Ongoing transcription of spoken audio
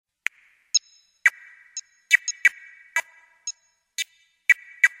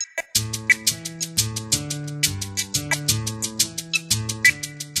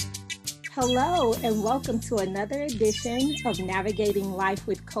Hello, and welcome to another edition of Navigating Life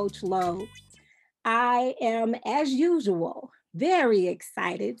with Coach Lowe. I am, as usual, very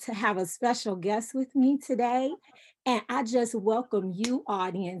excited to have a special guest with me today. And I just welcome you,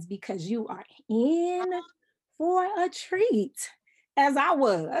 audience, because you are in for a treat. As I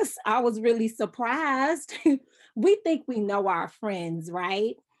was, really surprised. We think we know our friends,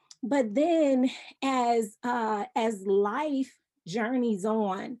 right? But then as life journeys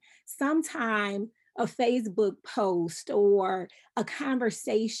on, sometime a Facebook post or a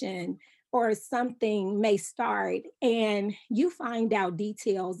conversation or something may start and you find out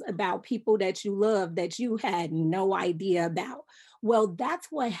details about people that you love that you had no idea about. Well, that's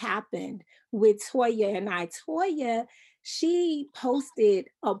what happened with Toya and I. Toya, she posted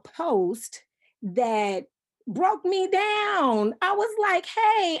a post that broke me down. I was like,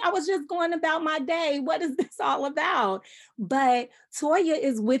 hey, I was just going about my day. What is this all about? But Toya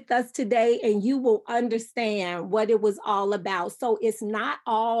is with us today, and you will understand what it was all about. So it's not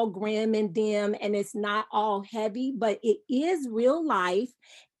all grim and dim, and it's not all heavy, but it is real life.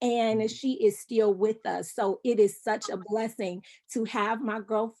 And she is still with us. So it is such a blessing to have my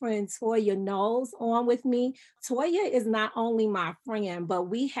girlfriend Toya Knowles on with me. Toya is not only my friend, but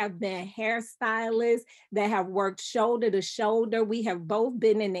we have been hairstylists that have worked shoulder to shoulder. We have both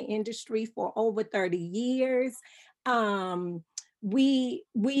been in the industry for over 30 years. Um, we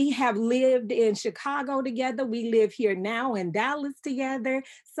have lived in Chicago together. We live here now in Dallas together.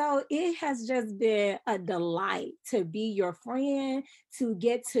 So it has just been a delight to be your friend, to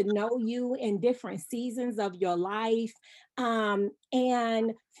get to know you in different seasons of your life.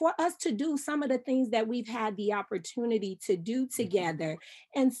 And for us to do some of the things that we've had the opportunity to do together.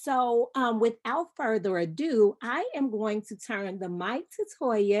 And so, without further ado, I am going to turn the mic to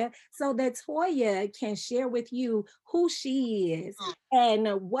Toya so that Toya can share with you who she is and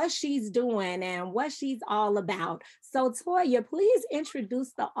what she's doing and what she's all about. So, Toya, please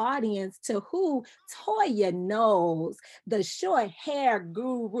introduce the audience to who Toya Knowles, the short hair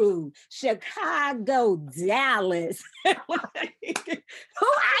guru, Chicago, Dallas. Who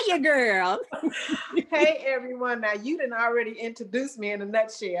are you, girl? Hey everyone. Now you didn't already introduce me in a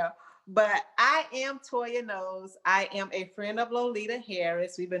nutshell, but I am Toya Knowles. I am a friend of Lolita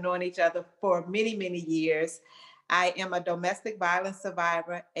Harris. We've been knowing each other for many, many years. I am a domestic violence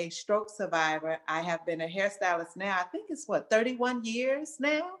survivor, a stroke survivor. I have been a hairstylist now. I think it's 31 years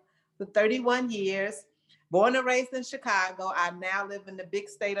now. For 31 years. Born and raised in Chicago. I now live in the big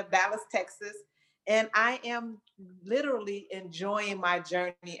state of Dallas, Texas. And I am literally enjoying my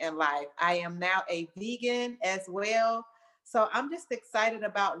journey in life. I am now a vegan as well. So I'm just excited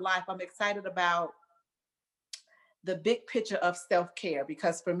about life. I'm excited about the big picture of self-care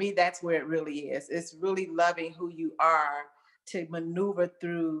because for me, that's where it really is. It's really loving who you are to maneuver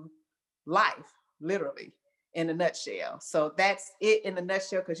through life, literally, in a nutshell. So that's it in a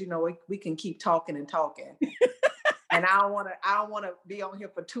nutshell because, we can keep talking and talking. And I don't want to be on here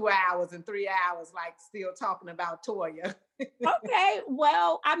for 2 hours and 3 hours, like still talking about Toya. Okay,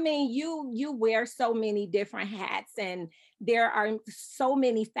 well, I mean, you wear so many different hats, and there are so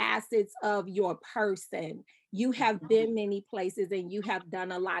many facets of your person. You have been many places, and you have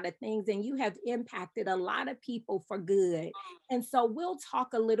done a lot of things, and you have impacted a lot of people for good. And so we'll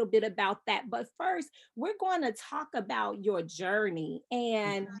talk a little bit about that. But first, we're going to talk about your journey.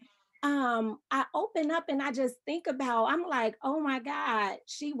 And I open up and I just think about, I'm like, oh my God,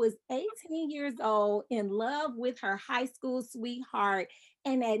 she was 18 years old in love with her high school sweetheart.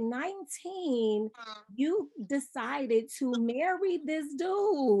 And at 19, you decided to marry this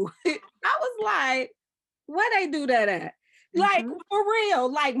dude. I was like, where they do that at? Like, for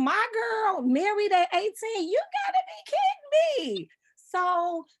real, like my girl married at 18. You gotta be kidding me.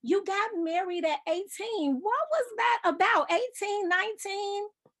 So you got married at 18. What was that about? 18, 19?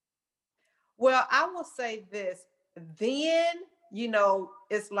 Well, I will say this. Then,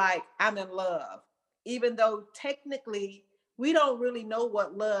 it's like I'm in love, even though technically we don't really know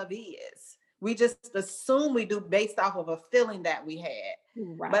what love is. We just assume we do based off of a feeling that we had.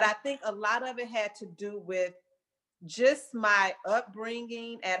 Right. But I think a lot of it had to do with just my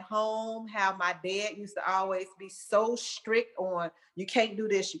upbringing at home, how my dad used to always be so strict on you can't do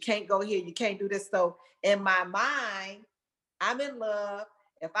this, you can't go here, you can't do this. So in my mind, I'm in love.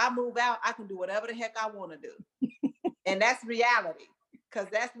 If I move out, I can do whatever the heck I want to do. And that's reality, because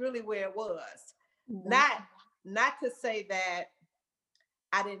that's really where it was. Not to say that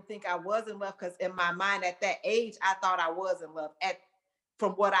I didn't think I was in love, because in my mind at that age, I thought I was in love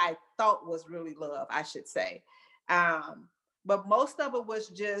from what I thought was really love, I should say. But most of it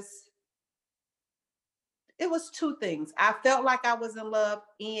was it was two things. I felt like I was in love,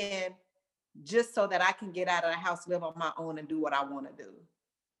 and just so that I can get out of the house, live on my own, and do what I want to do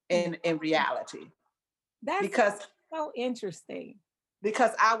in reality. That's Because so interesting.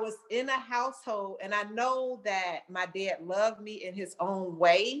 because I was in a household, and I know that my dad loved me in his own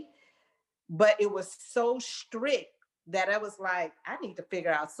way, but it was so strict that I was like, I need to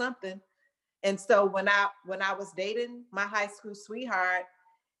figure out something. And so when I was dating my high school sweetheart,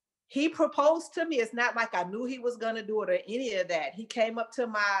 he proposed to me. It's not like I knew he was gonna do it or any of that. He came up to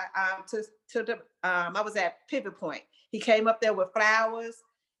my to the I was at Pivot Point. He came up there with flowers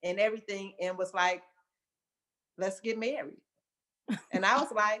and everything and was like, let's get married. And I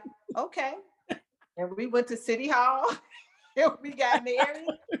was like, okay. And we went to City Hall and we got married.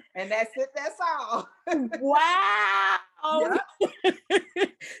 And that's it, that's all. Wow. Yeah.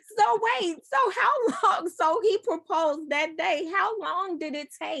 So wait, so how long? So he proposed that day. How long did it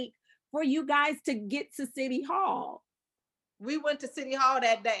take for you guys to get to City Hall? We went to City Hall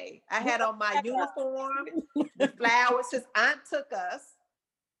that day. I had on my uniform, the flowers. His aunt took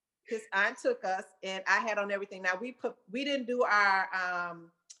us, and I had on everything. Now we didn't do our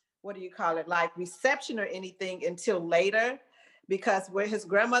what do you call it, like reception or anything until later, because where his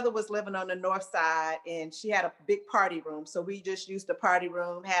grandmother was living on the north side, and she had a big party room. So we just used the party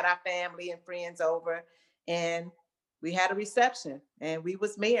room, had our family and friends over, and we had a reception, and we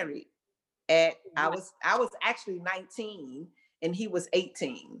was married. I was actually 19 and he was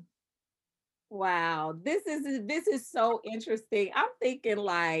 18. Wow, this is so interesting. I'm thinking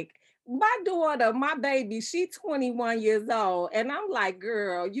like my daughter, my baby, she 21 years old, and I'm like,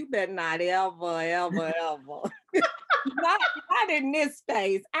 girl, you better not ever, ever, ever. Not in this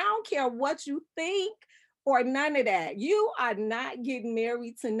space. I don't care what you think or none of that. You are not getting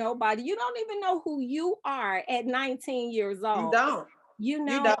married to nobody. You don't even know who you are at 19 years You old. don't. You You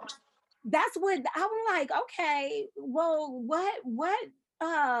know, don't. that's what I'm like, okay, well, what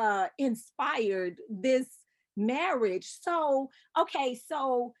inspired this marriage? So, okay,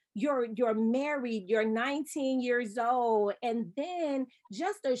 so you're married, you're 19 years old, and then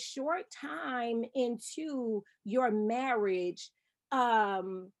just a short time into your marriage,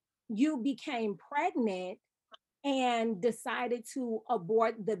 um, you became pregnant and decided to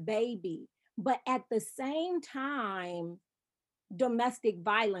abort the baby. But at the same time, domestic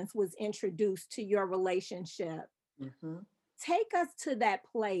violence was introduced to your relationship. Mhm. Take us to that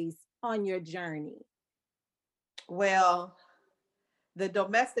place on your journey. Well, the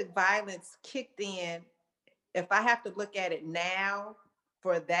domestic violence kicked in. If I have to look at it now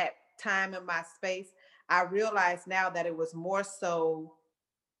for that time in my space, I realize now that it was more so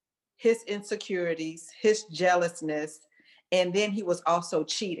his insecurities, his jealousness, and then he was also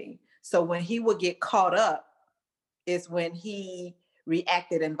cheating. So when he would get caught up, is when he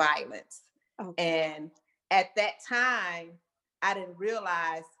reacted in violence. Okay. And at that time, I didn't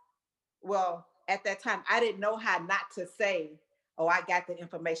realize, well, at that time, I didn't know how not to say, oh, I got the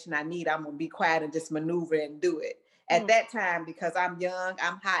information I need. I'm going to be quiet and just maneuver and do it. At Mm. that time, because I'm young,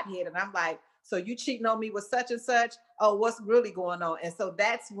 I'm hot headed, and I'm like, so you cheating on me with such and such? Oh, what's really going on? And so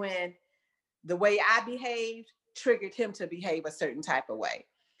that's when the way I behaved triggered him to behave a certain type of way.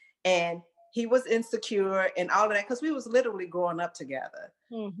 And he was insecure and all of that because we was literally growing up together.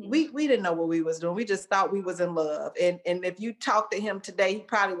 Mm-hmm. We didn't know what we was doing. We just thought we was in love. And if you talk to him today, he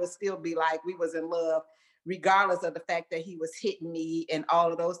probably would still be like we was in love, regardless of the fact that he was hitting me and all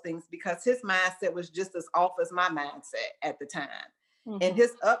of those things, because his mindset was just as off as my mindset at the time. Mm-hmm. And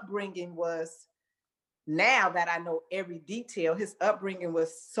his upbringing was, now that I know every detail, his upbringing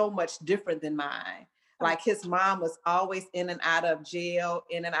was so much different than mine. Like his mom was always in and out of jail,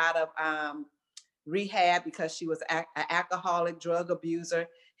 in and out of rehab because she was an alcoholic, drug abuser.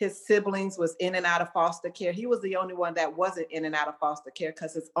 His siblings was in and out of foster care. He was the only one that wasn't in and out of foster care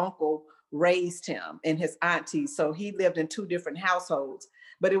because his uncle raised him and his auntie. So he lived in two different households,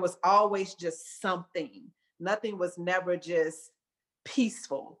 but it was always just something. Nothing was never just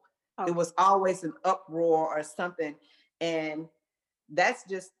peaceful. Okay. It was always an uproar or something. And that's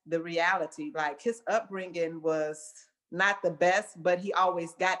just the reality. Like his upbringing was not the best, but he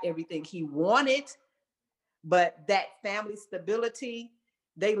always got everything he wanted. But that family stability,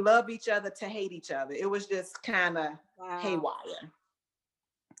 they love each other to hate each other. It was just kind of haywire.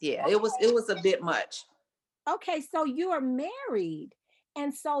 Yeah, okay. It was a bit much. Okay, so you are married.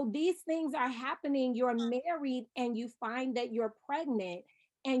 And so these things are happening. You're married and you find that you're pregnant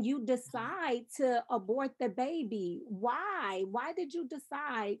and you decide to abort the baby. Why? Why did you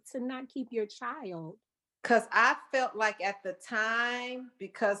decide to not keep your child? Because I felt like at the time,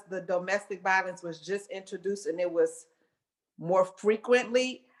 because the domestic violence was just introduced and it was more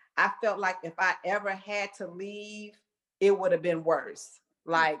frequently, I felt like if I ever had to leave, it would have been worse.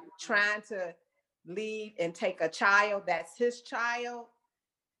 like trying to leave and take a child that's his child.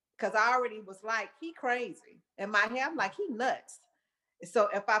 Cause I already was like, he crazy. In my head, I'm like, he nuts. So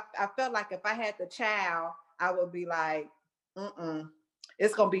if I felt like if I had the child, I would be like,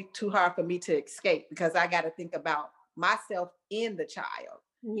 it's gonna be too hard for me to escape because I got to think about myself in the child.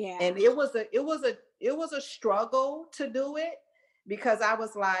 Yeah. And it was a struggle to do it because I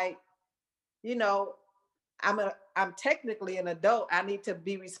was like, you know, I'm technically an adult. I need to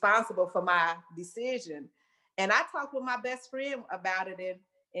be responsible for my decision. And I talked with my best friend about it,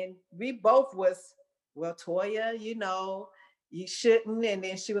 and we both was, well, Toya, you shouldn't. And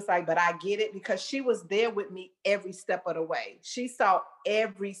then she was like, but I get it, because she was there with me every step of the way. She saw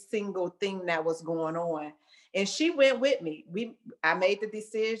every single thing that was going on. And she went with me. I made the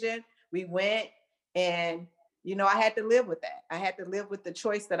decision. We went, and I had to live with that. I had to live with the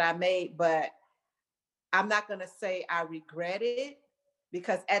choice that I made, but I'm not going to say I regret it,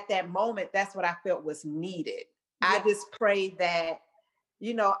 because at that moment, that's what I felt was needed. Yeah. I just prayed that,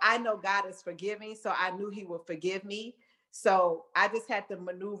 I know God is forgiving, so I knew he would forgive me. So I just had to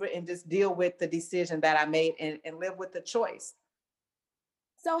maneuver and just deal with the decision that I made, and live with the choice.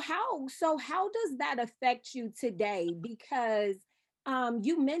 So how does that affect you today? Because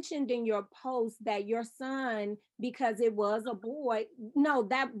you mentioned in your post that your son, because it was a boy, no,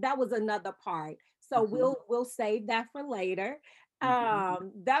 that was another part. So we'll save that for later.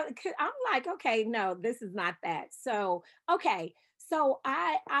 I'm like, okay, no, this is not that. So okay, so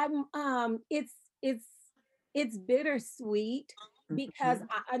it's bittersweet because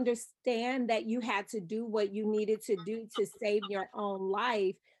I understand that you had to do what you needed to do to save your own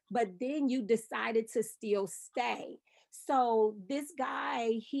life, but then you decided to still stay. So this guy,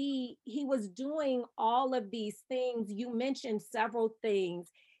 he was doing all of these things. You mentioned several things.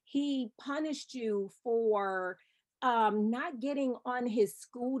 He punished you for not getting on his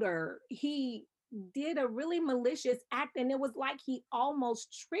scooter. He did a really malicious act, and it was like he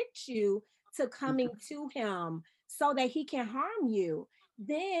almost tricked you to coming to him so that he can harm you.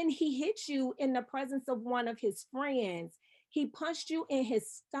 Then he hit you in the presence of one of his friends. He punched you in his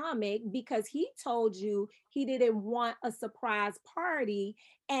stomach because he told you he didn't want a surprise party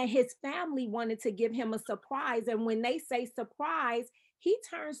and his family wanted to give him a surprise. And when they say surprise, he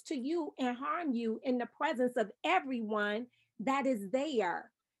turns to you and harm you in the presence of everyone that is there.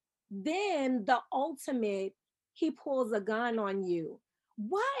 Then the ultimate, he pulls a gun on you.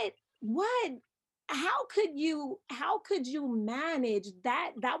 What how could you manage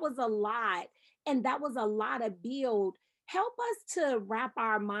that? That was a lot, and that was a lot of build. Help us to wrap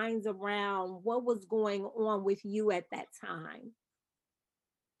our minds around what was going on with you at that time.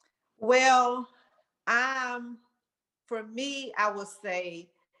 Well, um, for me, I would say,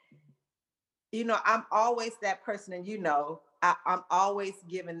 I'm always that person, and I'm always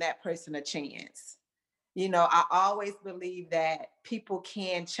giving that person a chance. I always believe that people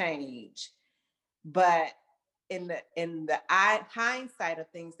can change, but in the hindsight of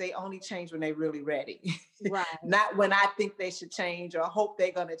things, they only change when they're really ready. Right. Not when I think they should change or hope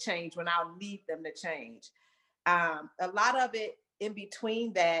they're going to change, when I'll need them to change. A lot of it in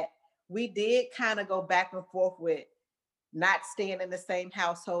between that, we did kind of go back and forth with not staying in the same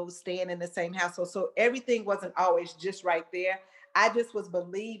household, staying in the same household. So everything wasn't always just right there. I just was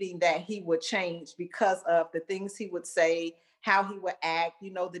believing that he would change because of the things he would say, how he would act,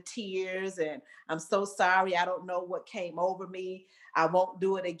 the tears, and I'm so sorry. I don't know what came over me. I won't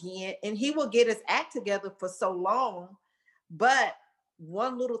do it again. And he will get his act together for so long, but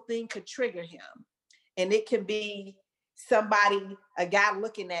one little thing could trigger him. And it can be somebody, a guy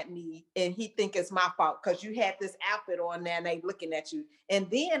looking at me, and he think it's my fault because you had this outfit on there and they looking at you. And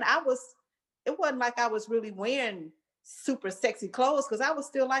then it wasn't like I was really wearing super sexy clothes, because I was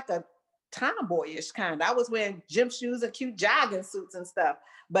still like a tomboyish kind. I was wearing gym shoes and cute jogging suits and stuff.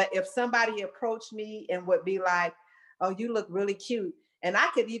 But if somebody approached me and would be like, oh, you look really cute, and I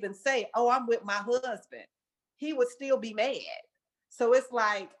could even say, oh, I'm with my husband, he would still be mad. So it's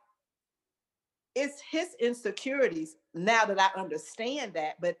like, it's his insecurities now that I understand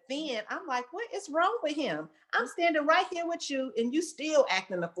that. But then I'm like, what is wrong with him? I'm standing right here with you and you still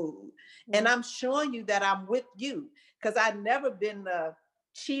acting a fool. And I'm showing you that I'm with you, because I've never been the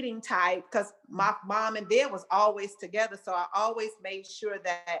cheating type, because my mom and dad was always together. So I always made sure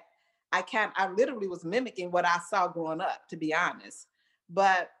that I literally was mimicking what I saw growing up, to be honest.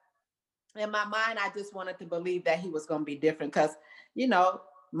 But in my mind, I just wanted to believe that he was going to be different, because,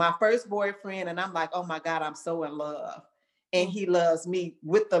 my first boyfriend, and I'm like, oh my God, I'm so in love. and he loves me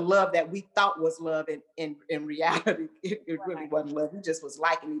with the love that we thought was love. In reality, it really wasn't love. We just was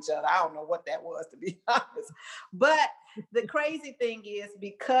liking each other. I don't know what that was, to be honest. But the crazy thing is,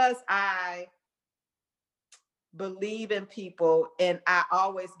 because I believe in people and I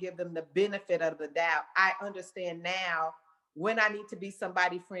always give them the benefit of the doubt, I understand now when I need to be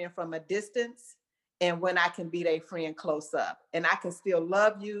somebody friend from a distance and when I can be their friend close up. And I can still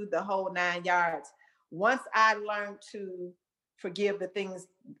love you the whole 9 yards. Once I learned to forgive the things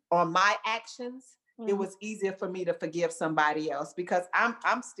on my actions, it was easier for me to forgive somebody else, because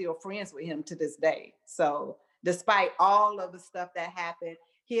I'm still friends with him to this day. So despite all of the stuff that happened,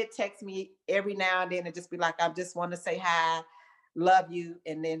 he'd text me every now and then and just be like, I just want to say hi, love you,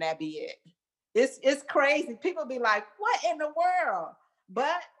 and then that'd be it. It's crazy. People be like, what in the world?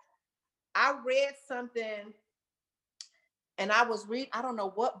 But I read something, and I don't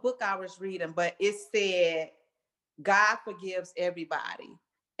know what book I was reading, but it said God forgives everybody.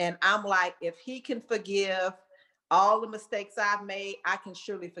 And I'm like, if he can forgive all the mistakes I've made, I can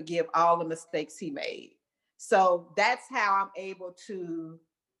surely forgive all the mistakes he made. So that's how I'm able to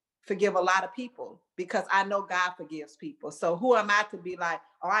forgive a lot of people, because I know God forgives people. So who am I to be like,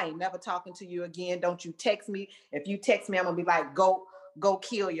 oh, I ain't never talking to you again. Don't you text me. If you text me, I'm gonna be like, go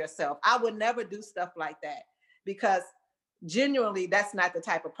kill yourself. I would never do stuff like that, because genuinely that's not the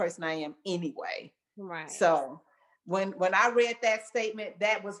type of person I am anyway. Right. So when I read that statement,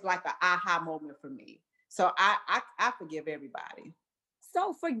 that was like an aha moment for me. So I forgive everybody.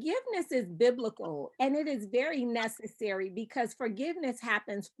 So forgiveness is biblical and it is very necessary, because forgiveness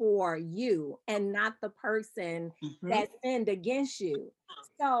happens for you and not the person that sinned against you.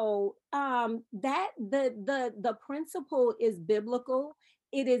 So that the principle is biblical.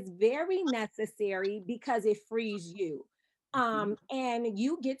 It is very necessary because it frees you. And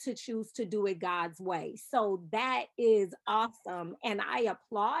you get to choose to do it God's way. So that is awesome. And I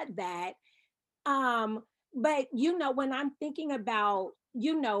applaud that. But when I'm thinking about,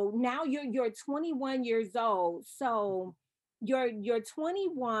 now you're 21 years old. So you're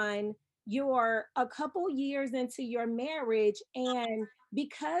 21, you're a couple years into your marriage, and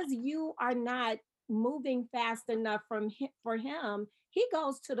because you are not moving fast enough for him, he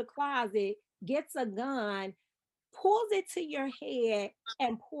goes to the closet, gets a gun, pulls it to your head,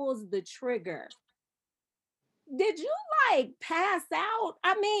 and pulls the trigger. Did you like pass out?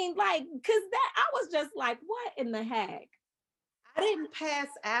 I mean, like, cause that I was just like, what in the heck? I didn't pass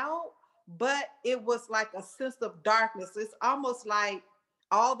out, but it was like a sense of darkness. It's almost like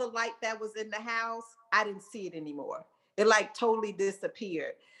all the light that was in the house, I didn't see it anymore. It like totally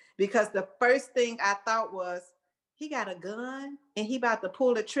disappeared, because the first thing I thought was, he got a gun and he about to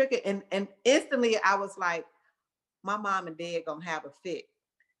pull the trigger. And instantly I was like, my mom and dad gonna have a fit.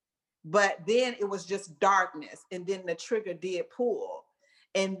 But then it was just darkness, and then the trigger did pull.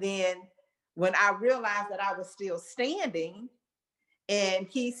 And then when I realized that I was still standing, and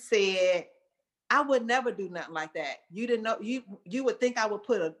he said, I would never do nothing like that. You didn't know, you would think I would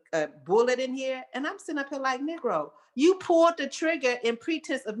put a bullet in here. And I'm sitting up here like, Negro, you pulled the trigger in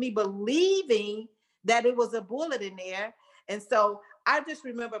pretense of me believing that it was a bullet in there. And so I just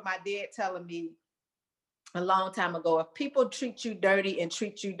remember my dad telling me a long time ago, if people treat you dirty and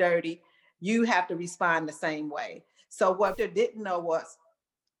treat you dirty, you have to respond the same way. So what they didn't know was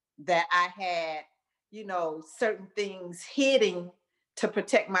that I had, certain things hidden to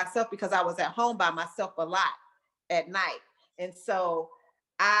protect myself, because I was at home by myself a lot at night. And so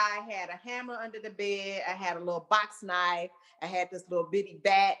I had a hammer under the bed. I had a little box knife. I had this little bitty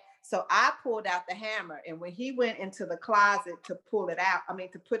bat. So I pulled out the hammer. And when he went into the closet to pull it out,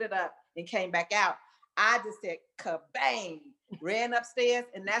 to put it up and came back out, I just said, kabang, ran upstairs.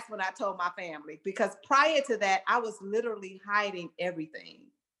 And that's when I told my family, because prior to that, I was literally hiding everything.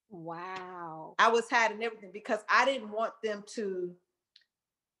 Wow. I was hiding everything because I didn't want them to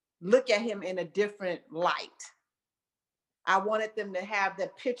look at him in a different light. I wanted them to have the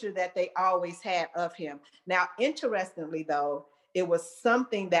picture that they always had of him. Now, interestingly, though, it was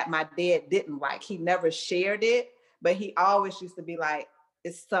something that my dad didn't like. He never shared it, but he always used to be like,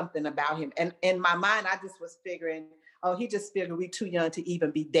 it's something about him. And in my mind, I just was figuring, oh, he just figured we too young to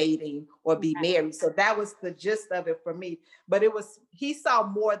even be dating or be married. So that was the gist of it for me. But he saw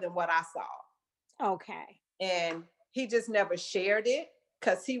more than what I saw. Okay. And he just never shared it,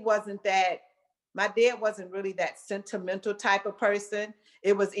 because my dad wasn't really that sentimental type of person.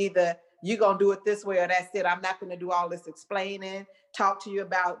 It was either you're going to do it this way or that's it. I'm not going to do all this explaining, talk to you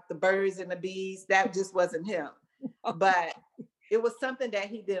about the birds and the bees. That just wasn't him. But it was something that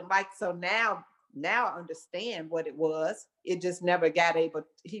he didn't like. So now I understand what it was. It just never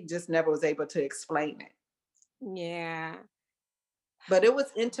he just never was able to explain it. Yeah. But it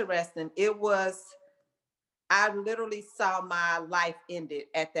was interesting. I literally saw my life ended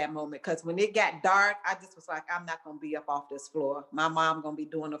at that moment, because when it got dark, I just was like, I'm not gonna be up off this floor. My mom gonna be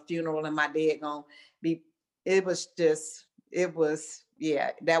doing a funeral, and my dad gonna be. Yeah,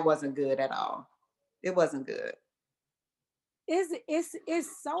 that wasn't good at all. It wasn't good.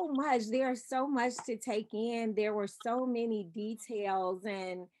 It's so much. There's so much to take in. There were so many details,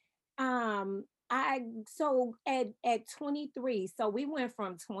 and I so at 23, so we went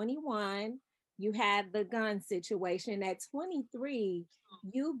from 21, you had the gun situation. At 23,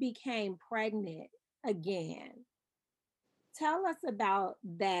 you became pregnant again. Tell us about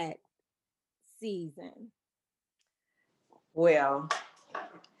that season. Well,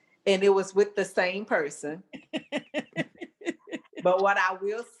 and it was with the same person. But what I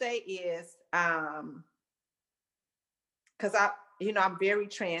will say is, because I'm very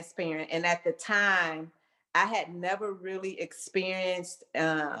transparent, and at the time, I had never really experienced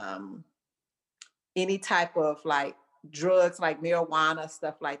any type of like drugs, like marijuana,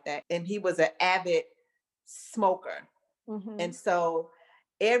 stuff like that. And he was an avid smoker, and so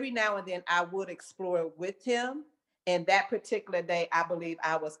every now and then I would explore it with him. And that particular day, I believe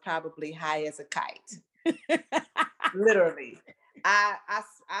I was probably high as a kite. Literally. I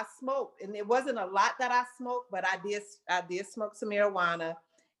smoked, and it wasn't a lot that I smoked, but I did smoke some marijuana,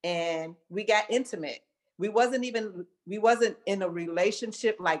 and we got intimate. We wasn't in a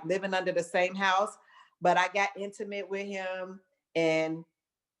relationship, like living under the same house, but I got intimate with him. And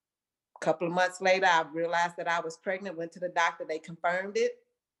a couple of months later, I realized that I was pregnant, went to the doctor, they confirmed it,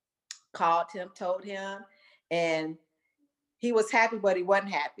 called him, told him, and he was happy, but he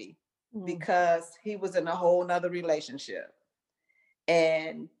wasn't happy because he was in a whole nother relationship.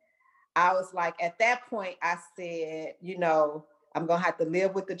 And I was like, at that point, I said, I'm going to have to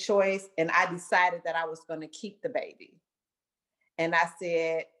live with the choice. And I decided that I was going to keep the baby. And I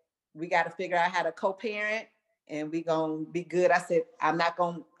said, we got to figure out how to co-parent, and we going to be good. I said, I'm not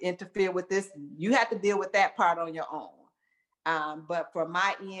going to interfere with this. You have to deal with that part on your own. But for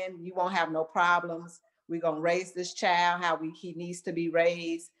my end, you won't have no problems. We're going to raise this child how he needs to be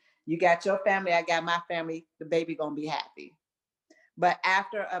raised. You got your family, I got my family. The baby going to be happy. But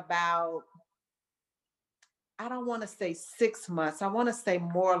after about, I don't want to say 6 months, I want to say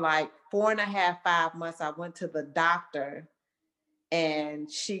more like 4.5, 5 months, I went to the doctor, and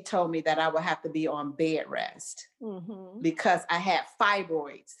she told me that I would have to be on bed rest because I had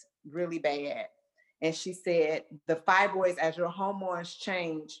fibroids really bad. And she said, the fibroids, as your hormones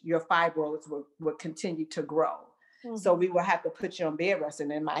change, your fibroids will continue to grow. So we will have to put you on bed rest.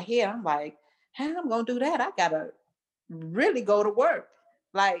 And in my head, I'm like, how am I going to do that? I got to really go to work.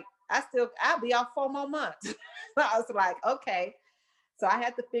 Like, I'll be off 4 more months. I was like, okay. So I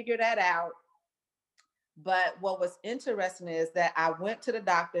had to figure that out. But what was interesting is that I went to the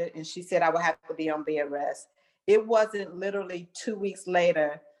doctor, and she said I would have to be on bed rest. It wasn't literally 2 weeks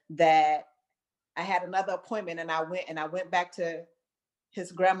later that I had another appointment, and I went back to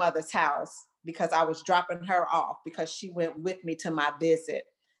his grandmother's house because I was dropping her off because she went with me to my visit.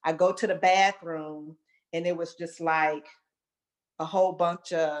 I go to the bathroom, and it was just like a whole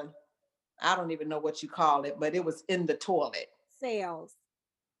bunch of, I don't even know what you call it, but it was in the toilet. Cells.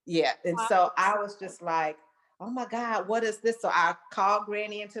 Yeah. And so I was just like, oh my God, what is this? So I called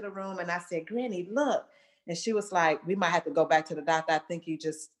Granny into the room, and I said, Granny, look. And she was like, we might have to go back to the doctor. I think you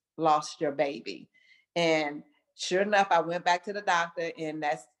just lost your baby. And sure enough, I went back to the doctor, and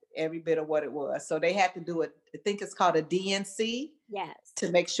that's every bit of what it was. So they had to do it. I think it's called a D&C. Yes.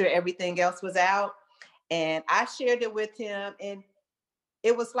 To make sure everything else was out. And I shared it with him, and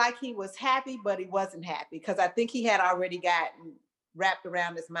it was like he was happy, but he wasn't happy, because I think he had already gotten wrapped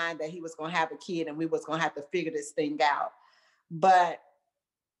around his mind that he was going to have a kid, and we was going to have to figure this thing out. But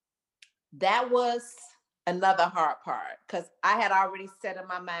that was another hard part, because I had already set in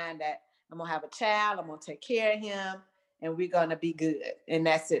my mind that I'm going to have a child, I'm going to take care of him, and we're going to be good. And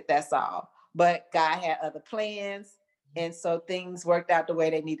that's it. That's all. But God had other plans. And so things worked out the way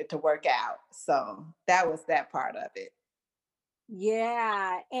they needed to work out. So that was that part of it.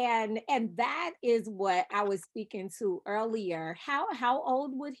 Yeah, and that is what I was speaking to earlier. How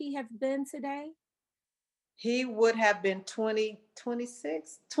old would he have been today? He would have been 20,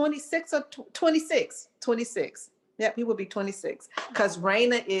 26, 26 or 26, 26. Yep, he would be 26, because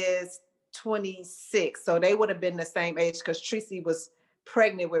Raina is 26. So they would have been the same age, because Tracy was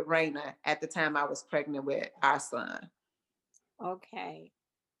pregnant with Raina at the time I was pregnant with our son. Okay.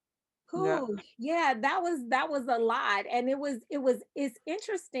 Cool. Yeah, that was a lot. And it's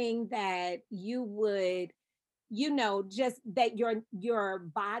interesting that you would, just that your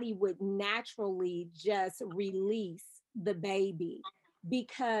body would naturally just release the baby?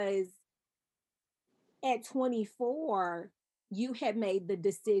 Because at 24, you had made the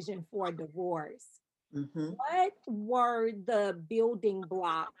decision for divorce. Mm-hmm. What were the building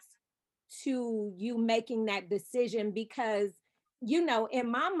blocks to you making that decision? Because, in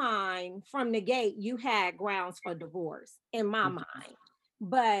my mind, from the gate, you had grounds for divorce in my mind.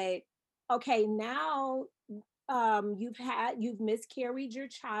 But okay, now you've miscarried your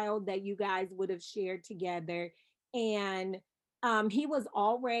child that you guys would have shared together, and he was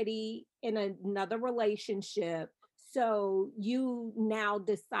already in another relationship, so you now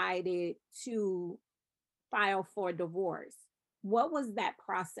decided to file for divorce. What was that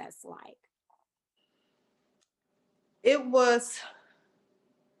process like? It was,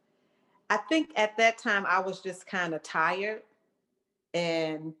 I think at that time I was just kind of tired,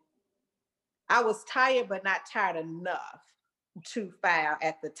 and I was tired, but not tired enough to file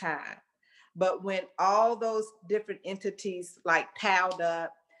at the time. But when all those different entities like piled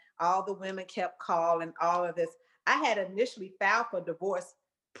up, all the women kept calling, all of this, I had initially filed for divorce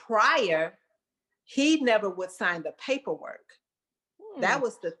prior. He never would sign the paperwork. Hmm. That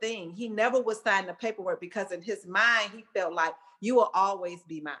was the thing. He never would sign the paperwork because in his mind, he felt like you will always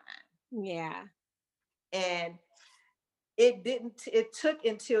be mine. Yeah. And it took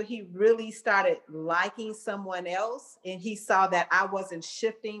until he really started liking someone else and he saw that I wasn't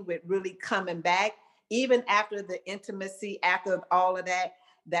shifting with really coming back, even after the intimacy, after all of that,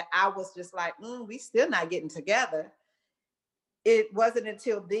 that I was just like, we still not getting together. It wasn't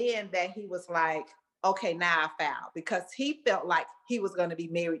until then that he was like, okay, now I found, because he felt like he was going to be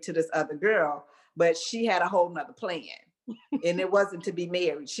married to this other girl, but she had a whole nother plan. And it wasn't to be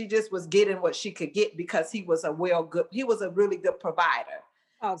married. She just was getting what she could get because he was he was a really good provider.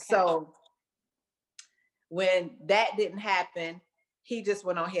 Okay. So when that didn't happen, he just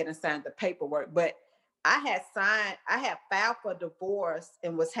went on ahead and signed the paperwork. But I had filed for divorce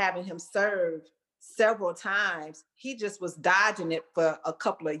and was having him served several times. He just was dodging it for a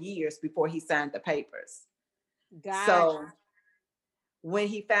couple of years before he signed the papers. Got So when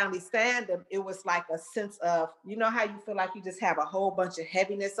he finally signed them, it was like a sense of, you know how you feel like you just have a whole bunch of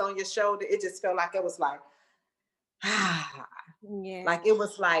heaviness on your shoulder? It just felt like it was like, yeah. like it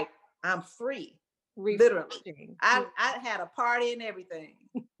was like, I'm free, literally. Refreshing. I had a party and everything.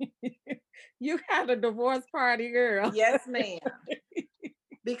 You had a divorce party, girl. Yes, ma'am.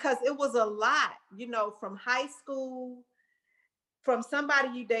 Because it was a lot, from high school, from somebody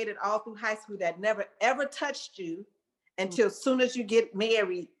you dated all through high school that never ever touched you until as soon as you get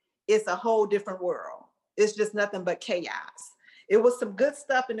married, it's a whole different world. It's just nothing but chaos. It was some good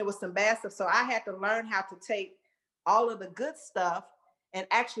stuff and it was some bad stuff. So I had to learn how to take all of the good stuff and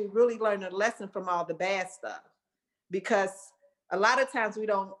actually really learn a lesson from all the bad stuff. Because a lot of times we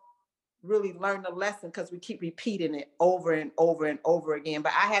don't really learn the lesson because we keep repeating it over and over and over again.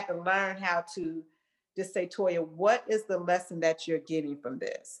 But I had to learn how to just say, Toya, what is the lesson that you're getting from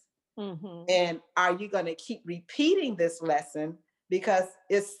this? Mm-hmm. And are you going to keep repeating this lesson? Because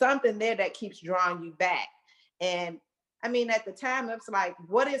it's something there that keeps drawing you back. And I mean, at the time, it's like,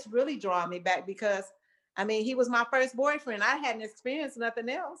 what is really drawing me back? Because I mean, he was my first boyfriend. I hadn't experienced nothing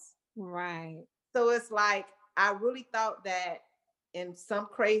else. Right. So it's like, I really thought that in some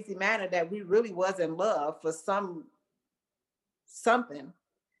crazy manner that we really was in love for something,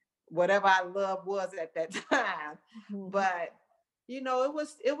 whatever our love was at that time. Mm-hmm. But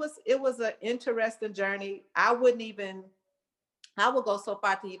it was an interesting journey. I would go so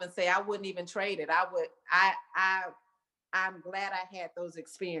far to even say I wouldn't even trade it. I'm glad I had those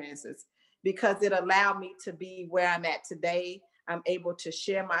experiences because it allowed me to be where I'm at today. I'm able to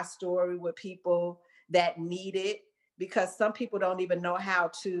share my story with people that need it, because some people don't even know how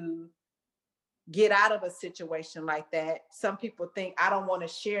to get out of a situation like that. Some people think I don't want to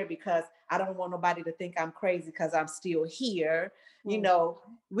share because I don't want nobody to think I'm crazy because I'm still here.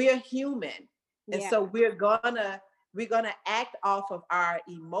 We're human. And Yeah. so we're gonna act off of our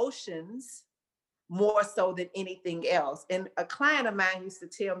emotions more so than anything else. And a client of mine used to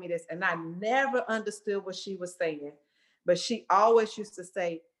tell me this, and I never understood what she was saying, but she always used to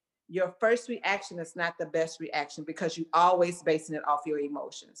say, your first reaction is not the best reaction because you always basing it off your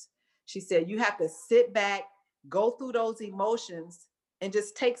emotions. She said, you have to sit back, go through those emotions, and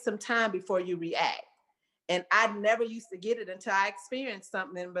just take some time before you react. And I never used to get it until I experienced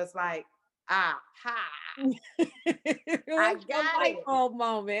something, but it's like, aha, It I was a got light it. bulb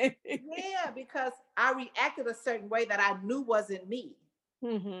moment. Yeah, because I reacted a certain way that I knew wasn't me,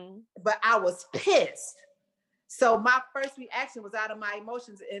 Mm-hmm. but I was pissed. So my first reaction was out of my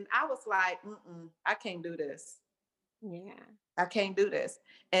emotions, and I was like, I can't do this. Yeah. I can't do this.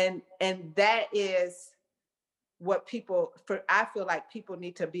 And that is I feel like people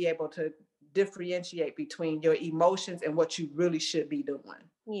need to be able to differentiate between your emotions and what you really should be doing.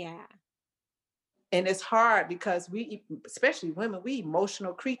 Yeah. And it's hard because especially women, we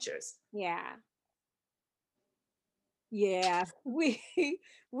emotional creatures. Yeah. Yeah. We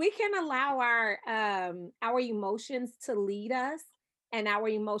can allow our emotions to lead us, and our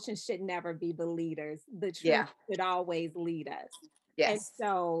emotions should never be the leaders. The truth Yeah. should always lead us. And Yes.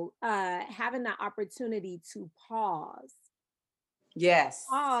 so having the opportunity to Yes.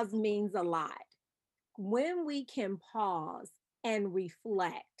 pause means a lot. When we can pause and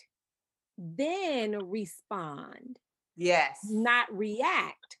reflect, then respond, Yes. not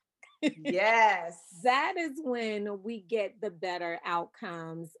react. Yes. That is when we get the better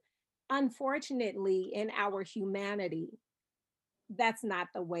outcomes. Unfortunately, in our humanity, that's not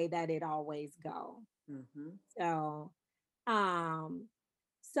the way that it always go. Mm-hmm. So, um,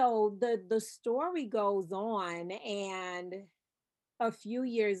 so the story goes on, and a few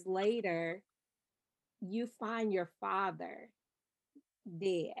years later, you find your father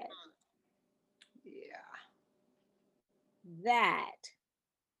dead. Yeah. That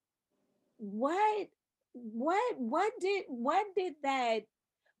what what did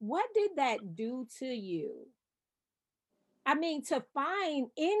that do to you? I mean, to find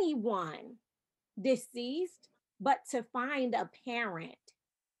anyone deceased, but to find a parent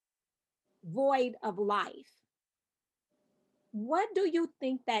void of life, what do you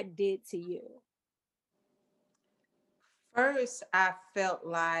think that did to you? First, I felt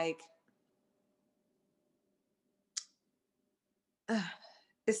like uh,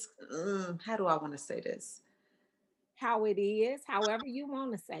 how do I want to say this? How it is, however you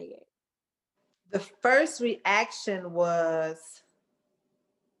want to say it. The first reaction was,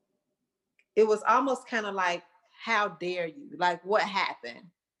 it was almost kind of like, how dare you? Like, what happened?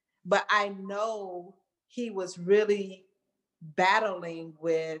 But I know he was really battling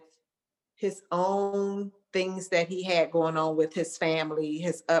with his own things that he had going on with his family,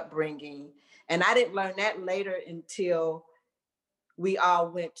 his upbringing. And I didn't learn that later until we all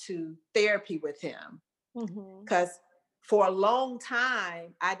went to therapy with him. Mm-hmm. Because for a long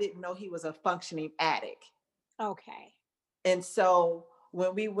time, I didn't know he was a functioning addict. Okay. And so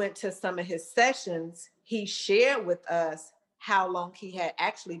when we went to some of his sessions, he shared with us how long he had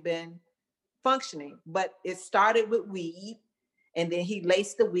actually been functioning. But it started with weed, and then he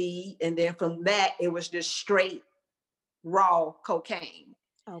laced the weed. And then from that, it was just straight raw cocaine.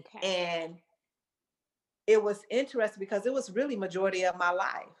 Okay. And it was interesting because it was really majority of my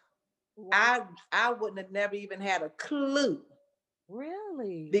life. Wow. I wouldn't have never even had a clue,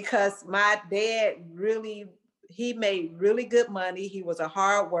 Really? because my dad really, he made really good money. He was a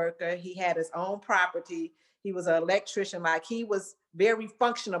hard worker. He had his own property. He was an electrician. Like, he was very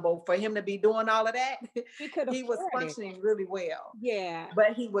functionable for him to be doing all of that. He could He was afford it. functioning really well, Yeah.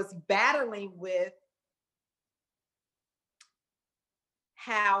 but he was battling with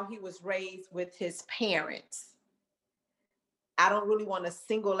how he was raised with his parents. I don't really want to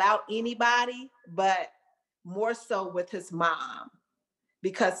single out anybody, but more so with his mom,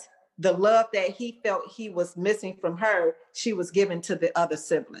 because the love that he felt he was missing from her, she was given to the other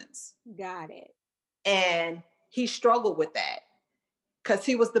siblings. Got it. And he struggled with that because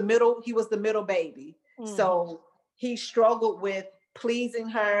he was the middle baby. Mm-hmm. So he struggled with pleasing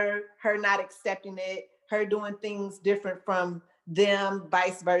her not accepting it, her doing things different from them,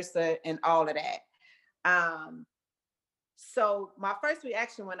 vice versa, and all of that. So my first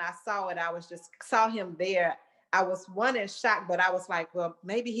reaction when I saw it, I was just saw him there. I was one in shock, but I was like, well,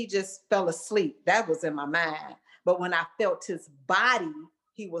 maybe he just fell asleep. That was in my mind. But when I felt his body,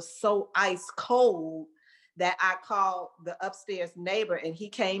 he was so ice cold that I called the upstairs neighbor, and he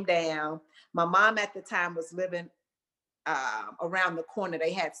came down. My mom at the time was living around the corner.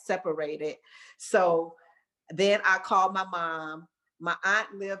 They had separated. So then I called my mom. My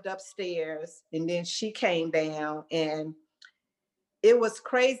aunt lived upstairs, and then she came down, and it was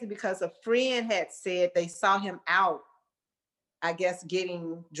crazy because a friend had said they saw him out, I guess,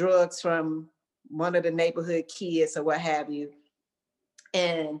 getting drugs from one of the neighborhood kids or what have you.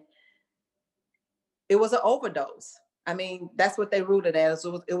 And it was an overdose. I mean, that's what they ruled it as.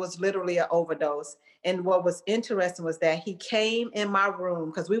 It was literally an overdose. And what was interesting was that he came in my room,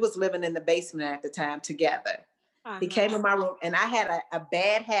 because we was living in the basement at the time together. He came in my room, and I had a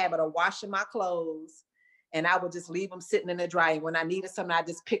bad habit of washing my clothes, and I would just leave them sitting in the dryer. When I needed something, I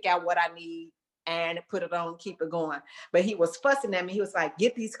just pick out what I need and put it on, keep it going. But he was fussing at me. He was like,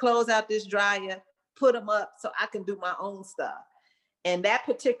 get these clothes out this dryer, put them up so I can do my own stuff. And that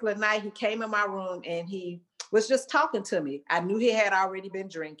particular night, he came in my room and he was just talking to me. I knew he had already been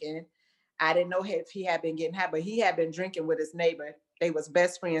drinking. I didn't know if he had been getting high, but he had been drinking with his neighbor. They was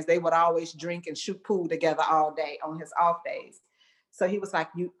best friends. They would always drink and shoot pool together all day on his off days. So he was like,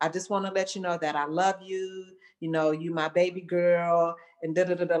 I just want to let you know that I love you. You my baby girl. And da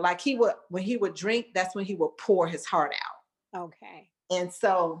da da da. Like when he would drink, that's when he would pour his heart out. Okay. And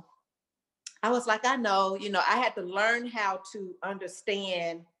so I was like, I know, I had to learn how to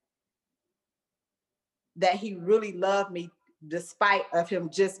understand that he really loved me despite of him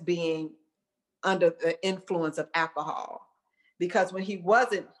just being under the influence of alcohol. Because when he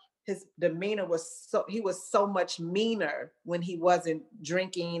wasn't, his demeanor was he was so much meaner when he wasn't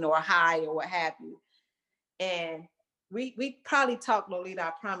drinking or high or what have you. And we probably talked, Lolita,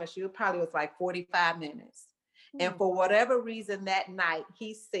 I promise you, it probably was like 45 minutes. And for whatever reason that night,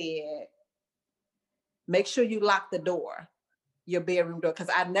 he said, make sure you lock the door, your bedroom door,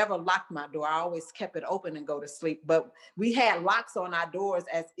 because I never locked my door. I always kept it open and go to sleep. But we had locks on our doors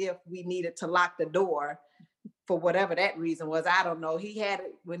as if we needed to lock the door for whatever that reason was. I don't know. He had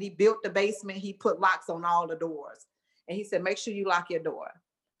it when he built the basement, he put locks on all the doors. And he said, make sure you lock your door.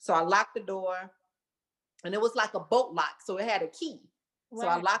 So I locked the door, and it was like a boat lock. So it had a key. Right. So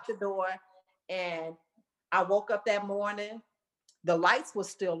I locked the door, and I woke up that morning. The lights were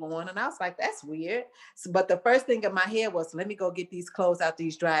still on, and I was like, that's weird. So, but the first thing in my head was, let me go get these clothes out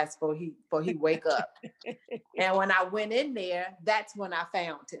these dryers before he wake up. And when I went in there, that's when I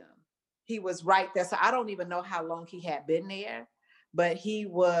found him. He was right there. So I don't even know how long he had been there, but he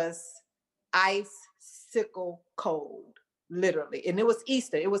was icicle cold, literally. And it was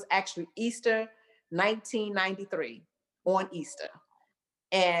Easter. It was actually Easter 1993, on Easter.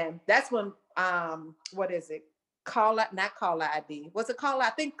 And that's when, what is it? Not Caller ID. Was it Caller?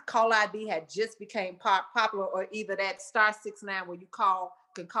 I think Caller ID had just became popular, or either that *69 where you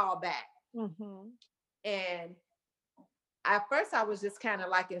could call back. Mm-hmm. And at first I was just kind of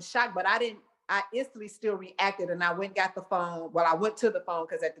like in shock, but I instantly still reacted, and I went and got the phone. Well, I went to the phone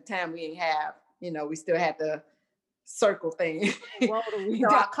because at the time we didn't have, we still had the circle thing. So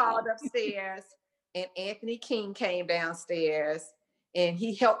I called upstairs, and Anthony King came downstairs, and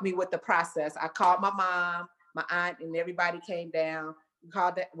he helped me with the process. I called my mom, my aunt, and everybody came down. He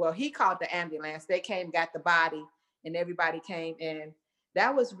called the ambulance. They came, got the body, and everybody came, and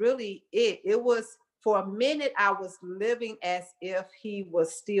that was really it. It was, for a minute, I was living as if he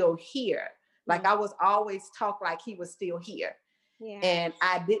was still here. Like I was always talk like he was still here. Yeah. And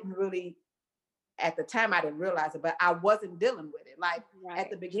I didn't really, at the time, I didn't realize it, but I wasn't dealing with it. Like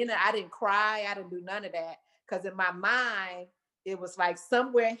at the beginning, I didn't cry. I didn't do none of that. Because in my mind, it was like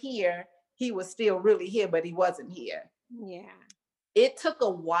somewhere here, he was still really here, but he wasn't here. Yeah. It took a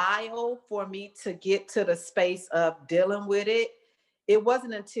while for me to get to the space of dealing with it. It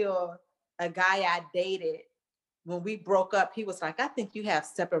wasn't until a guy I dated, when we broke up, he was like, I think you have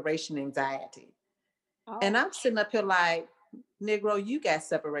separation anxiety. Oh. And I'm sitting up here like, Negro, you got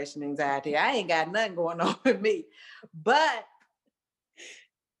separation anxiety. I ain't got nothing going on with me. But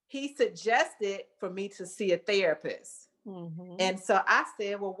he suggested for me to see a therapist. Mm-hmm. And so I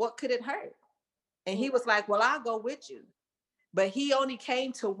said, well, what could it hurt? And he was like, well, I'll go with you. But he only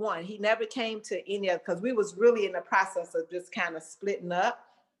came to one. He never came to any other, because we was really in the process of just kind of splitting up.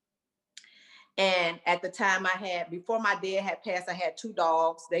 And at the time before my dad had passed, I had 2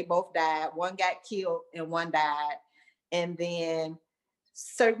 dogs. They both died. One got killed and one died. And then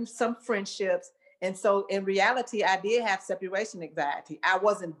some friendships. And so in reality, I did have separation anxiety. I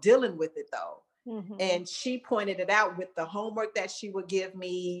wasn't dealing with it though. Mm-hmm. And she pointed it out with the homework that she would give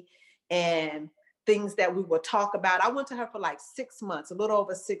me and things that we would talk about. I went to her for like 6 months, a little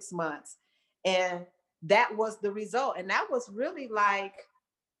over 6 months. And that was the result. And that was really like,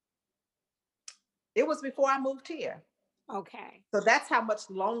 it was before I moved here. Okay. So that's how much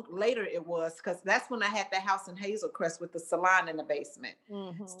later it was, because that's when I had the house in Hazel Crest with the salon in the basement.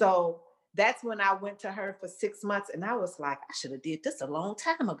 Mm-hmm. So that's when I went to her for 6 months, and I was like, I should have did this a long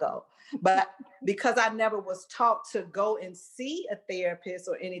time ago. But because I never was taught to go and see a therapist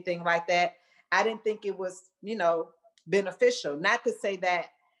or anything like that, I didn't think it was, beneficial. Not to say that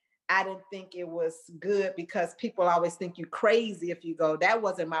I didn't think it was good, because people always think you crazy if you go. That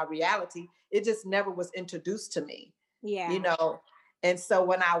wasn't my reality. It just never was introduced to me. Yeah. And so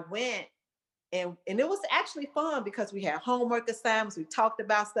when I went, and it was actually fun, because we had homework assignments, we talked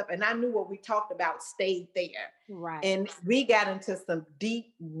about stuff, and I knew what we talked about stayed there. Right. And we got into some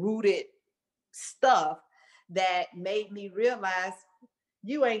deep rooted stuff that made me realize,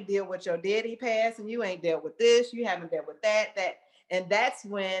 you ain't dealt with your daddy past, and you ain't dealt with this, you haven't dealt with that. And that's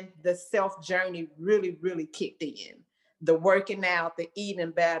when the self journey really, really kicked in. The working out, the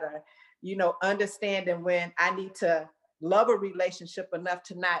eating better, understanding when I need to love a relationship enough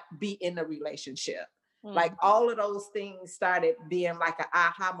to not be in a relationship. Like Mhm. all of those things started being like an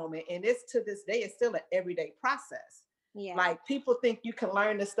aha moment. And it's to this day, it's still an everyday process. Yeah. Like people think you can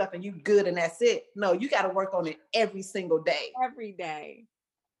learn this stuff and you good and that's it. No, you got to work on it every single day. Every day.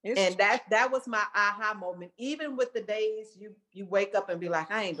 It's And that was my aha moment. Even with the days you wake up and be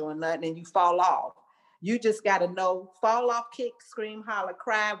like, I ain't doing nothing, and you fall off. You just got to know, fall off, kick, scream, holler,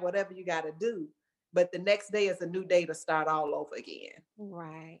 cry, whatever you got to do. But the next day is a new day to start all over again.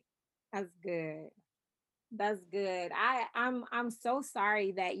 right. That's good. That's good. I'm so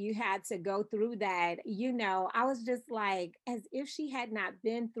sorry that you had to go through that. I was just like, as if she had not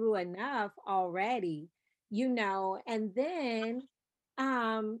been through enough already, and then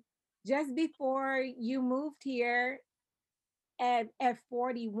um just before you moved here at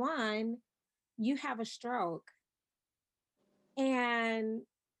 41, you have a stroke. And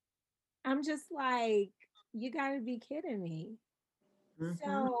I'm just like, you gotta be kidding me. Mm-hmm.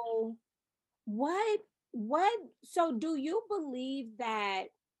 So what what so do you believe that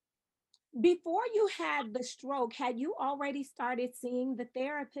before you had the stroke, had you already started seeing the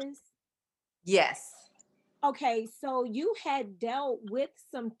therapist? Yes. Okay, so you had dealt with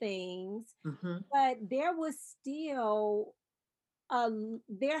some things, Mm-hmm. but there was still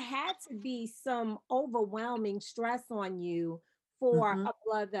there had to be some overwhelming stress on you for Mm-hmm. a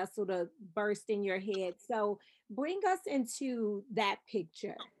blood vessel to burst in your head. So bring us into that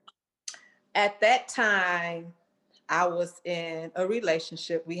picture. At that time, I was in a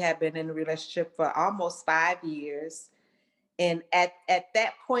relationship. We had been in a relationship for almost 5 years. And at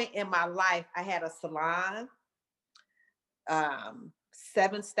that point in my life, I had a salon,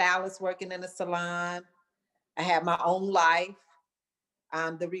 7 stylists working in a salon. I had my own life,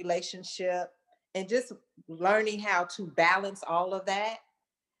 the relationship, and just learning how to balance all of that.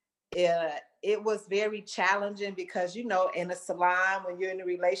 It was very challenging because, in a salon, when you're in a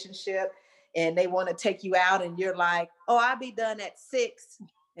relationship and they want to take you out and you're like, oh, I'll be done at 6.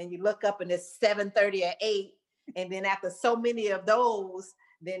 And you look up and it's 7:30 or 8. And then after so many of those,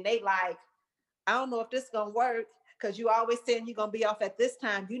 then they like, I don't know if this is gonna work because you always saying you're gonna be off at this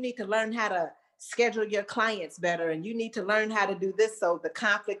time. You need to learn how to schedule your clients better, and you need to learn how to do this. So the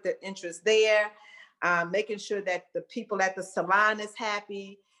conflict of interest there, making sure that the people at the salon is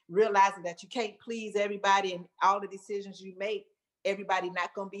happy, realizing that you can't please everybody, and all the decisions you make, everybody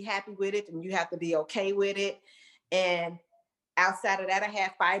not gonna be happy with it, and you have to be okay with it. And outside of that, I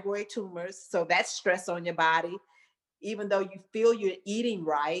had fibroid tumors, so that's stress on your body. Even though you feel you're eating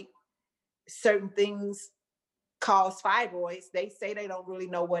right, certain things cause fibroids. They say they don't really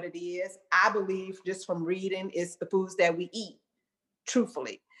know what it is. I believe, just from reading, it's the foods that we eat,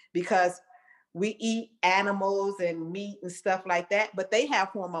 truthfully, because we eat animals and meat and stuff like that, but they have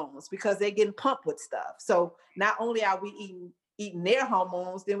hormones because they're getting pumped with stuff. So not only are we eating their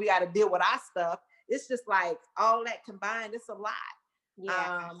hormones, then we got to deal with our stuff. It's just like all that combined, it's a lot.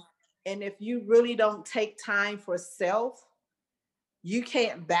 Yeah. And if you really don't take time for self, you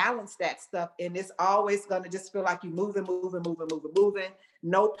can't balance that stuff. And it's always going to just feel like you're moving,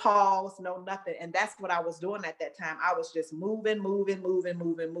 no pause, no nothing. And that's what I was doing at that time. I was just moving.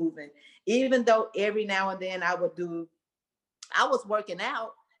 Even though every now and then I was working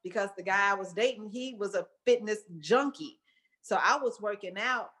out because the guy I was dating, he was a fitness junkie. So I was working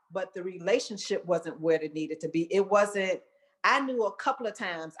out, but the relationship wasn't where it needed to be. It wasn't. I knew a couple of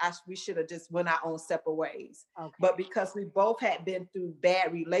times we should have just went our own separate ways. Okay. But because we both had been through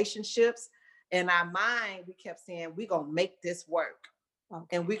bad relationships, in our mind, we kept saying, we're going to make this work.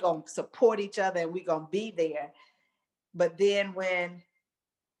 Okay. And we're going to support each other and we're going to be there. But then when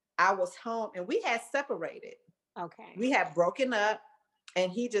I was home and we had separated, okay, we had broken up,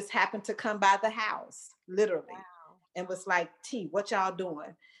 and he just happened to come by the house, literally, wow, and was like, T, what y'all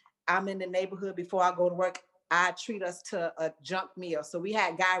doing? I'm in the neighborhood before I go to work. I treat us to a junk meal. So we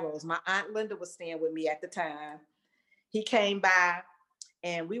had gyros. My Aunt Linda was staying with me at the time. He came by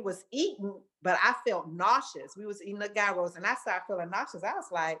and we was eating, but I felt nauseous. We was eating the gyros and I started feeling nauseous. I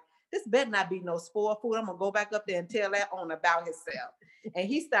was like, this better not be no spoiled food. I'm gonna go back up there and tell that on about himself. And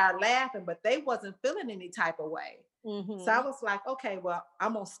he started laughing, but they wasn't feeling any type of way. Mm-hmm. So I was like, okay, well,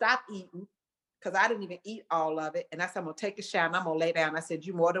 I'm gonna stop eating because I didn't even eat all of it. And I said, I'm gonna take a shower and I'm gonna lay down. I said,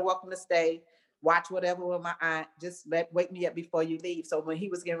 you're more than welcome to stay, watch whatever with my aunt. Just wake me up before you leave. So when he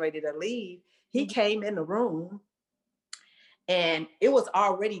was getting ready to leave, he came in the room and it was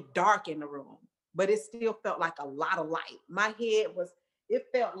already dark in the room, but it still felt like a lot of light. It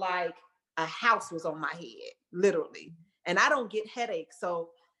felt like a house was on my head, literally. And I don't get headaches. So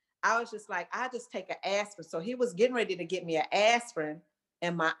I was just like, I just take an aspirin. So he was getting ready to get me an aspirin.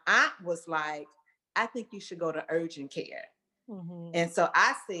 And my aunt was like, I think you should go to urgent care. Mm-hmm. And so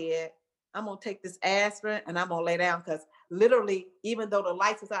I said, I'm gonna take this aspirin and I'm gonna lay down, because literally, even though the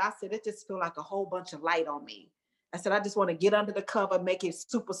lights was out, I said it just feel like a whole bunch of light on me. I said I just want to get under the cover, make it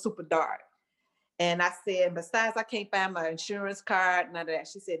super, super dark. And I said, besides, I can't find my insurance card, none of that.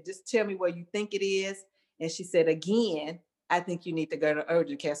 She said, just tell me where you think it is. And she said, again, I think you need to go to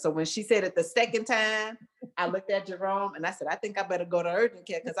urgent care. So when she said it the second time, I looked at Jerome and I said, I think I better go to urgent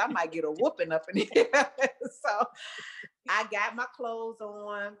care because I might get a whooping up in here. So I got my clothes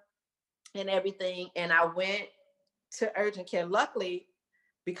on and everything, and I went to urgent care. Luckily,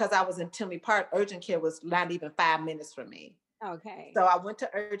 because I was in Tinley Park, urgent care was not even 5 minutes from me. Okay. So I went to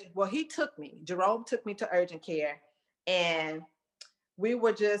urgent. Well, Jerome took me to urgent care, and we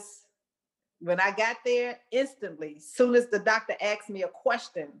were just, when I got there, instantly, soon as the doctor asked me a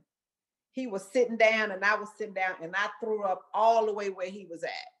question, he was sitting down and I was sitting down, and I threw up all the way where he was at.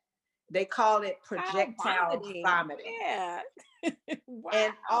 They call it projectile vomiting. Yeah. Wow.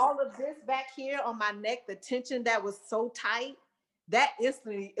 And all of this back here on my neck, the tension that was so tight, that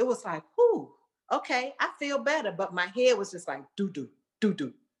instantly, it was like, whoo, okay, I feel better. But my head was just like, doo doo, doo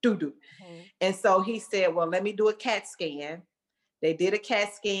doo, doo doo. Mm-hmm. And so he said, well, let me do a CAT scan. They did a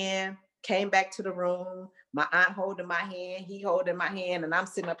CAT scan, came back to the room. My aunt holding my hand, he holding my hand, and I'm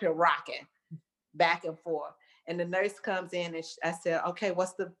sitting up here rocking back and forth. And the nurse comes in, and I said, okay,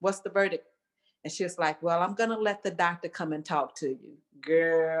 what's the verdict? And she was like, well, I'm going to let the doctor come and talk to you.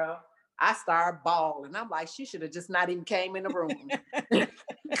 Girl, I started bawling. I'm like, she should have just not even came in the room.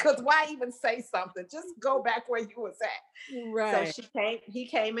 Because why even say something? Just go back where you was at. Right. So he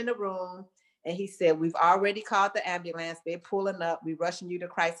came in the room, and he said, we've already called the ambulance. They're pulling up. We're rushing you to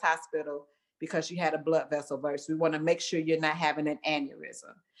Christ Hospital because you had a blood vessel burst. We want to make sure you're not having an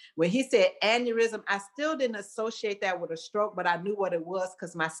aneurysm. When he said aneurysm, I still didn't associate that with a stroke, but I knew what it was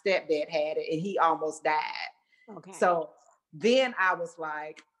because my stepdad had it and he almost died. Okay. So then I was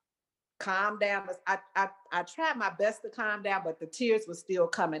like, calm down. I tried my best to calm down, but the tears were still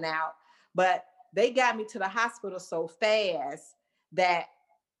coming out. But they got me to the hospital so fast that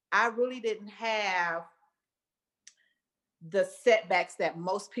I really didn't have the setbacks that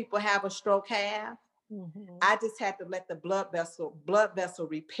most people have a stroke have. Mm-hmm. I just had to let the blood vessel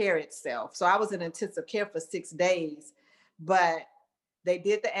repair itself. So I was in intensive care for 6 days, but they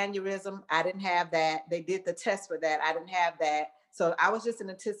did the aneurysm. I didn't have that. They did the test for that. I didn't have that. So I was just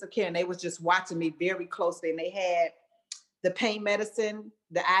in intensive care, and they was just watching me very closely. And they had the pain medicine,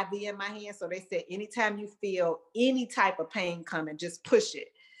 the IV in my hand. So they said, anytime you feel any type of pain coming, just push it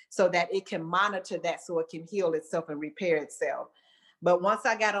so that it can monitor that, so it can heal itself and repair itself. But once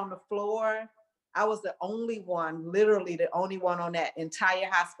I got on the floor, I was the only one, literally the only one on that entire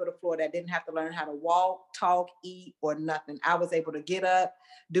hospital floor that didn't have to learn how to walk, talk, eat, or nothing. I was able to get up,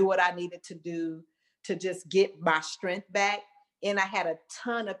 do what I needed to do to just get my strength back. And I had a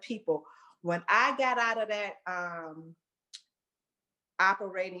ton of people. When I got out of that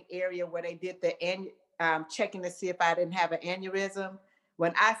operating area where they did the checking to see if I didn't have an aneurysm,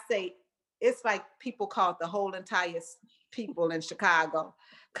 when I say, it's like people called the whole entire people in Chicago,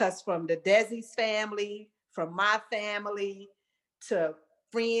 because from the Desi's family, from my family, to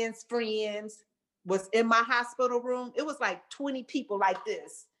friends was in my hospital room. It was like 20 people like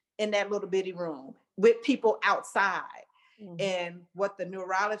this in that little bitty room with people outside. Mm-hmm. And what the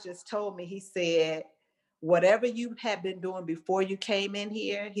neurologist told me, he said, whatever you had been doing before you came in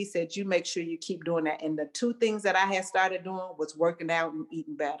here, he said, you make sure you keep doing that. And the 2 things that I had started doing was working out and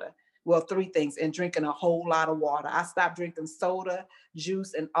eating better. Well, 3 things, and drinking a whole lot of water. I stopped drinking soda,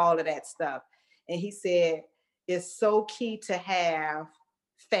 juice, and all of that stuff. And he said, it's so key to have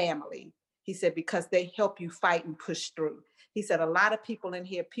family. He said, because they help you fight and push through. He said, a lot of people in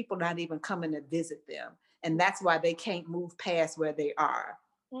here, people not even coming to visit them. And that's why they can't move past where they are.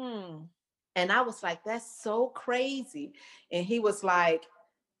 Mm. And I was like, that's so crazy. And he was like,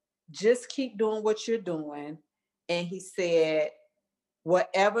 just keep doing what you're doing. And he said,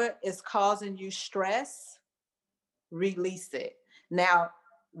 whatever is causing you stress, release it. Now,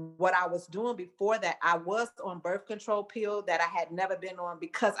 what I was doing before that, I was on birth control pill that I had never been on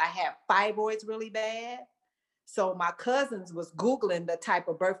because I had fibroids really bad. So my cousins was Googling the type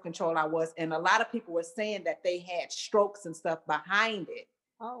of birth control I was. And a lot of people were saying that they had strokes and stuff behind it.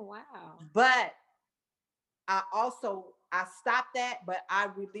 Oh, wow. But I stopped that, but I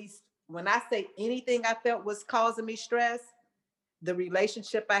released, when I say anything I felt was causing me stress, the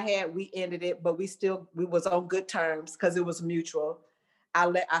relationship I had, we ended it, but we was on good terms because it was mutual.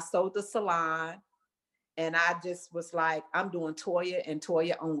 I sold the salon, and I just was like, I'm doing Toya and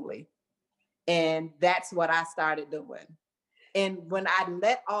Toya only. And that's what I started doing. And when I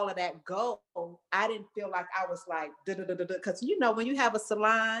let all of that go, I didn't feel like I was like, because when you have a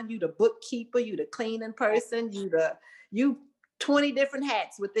salon, you the bookkeeper, you the cleaning person, you 20 different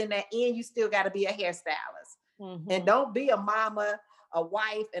hats within that, and you still got to be a hairstylist. Mm-hmm. And don't be a mama, a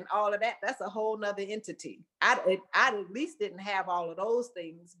wife, and all of that. That's a whole nother entity. I at least didn't have all of those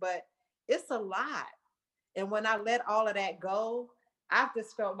things, but it's a lot. And when I let all of that go, I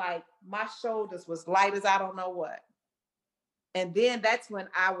just felt like my shoulders was light as I don't know what. And then that's when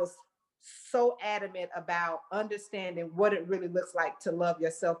I was so adamant about understanding what it really looks like to love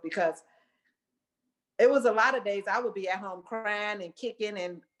yourself, because it was a lot of days I would be at home crying and kicking,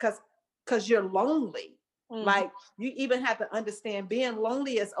 and because you're lonely. Mm-hmm. Like, you even have to understand being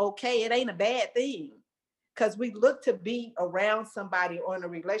lonely is okay. It ain't a bad thing, because we look to be around somebody or in a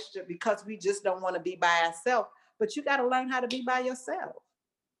relationship because we just don't want to be by ourselves. But you got to learn how to be by yourself,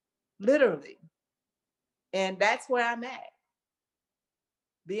 literally. And that's where I'm at.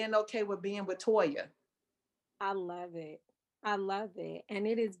 Being okay with being with Toya. I love it. I love it. And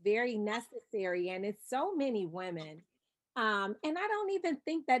it is very necessary. And it's so many women. And I don't even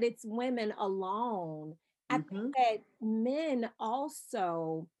think that it's women alone. I think that men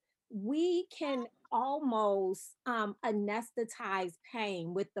also, we can almost anesthetize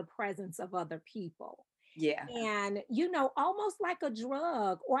pain with the presence of other people. Yeah. And, almost like a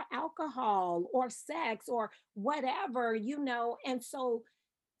drug or alcohol or sex or whatever, and so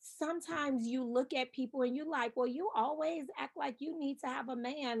sometimes you look at people and you're like, well, you always act like you need to have a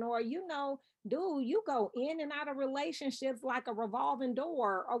man, or, dude, you go in and out of relationships like a revolving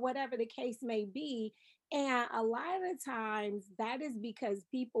door, or whatever the case may be. And a lot of times that is because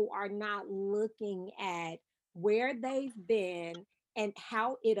people are not looking at where they've been and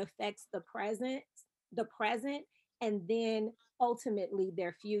how it affects the present, and then ultimately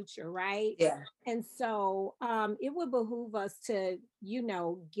their future, right? Yeah. And so it would behoove us to,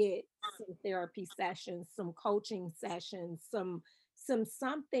 get some therapy sessions, some coaching sessions,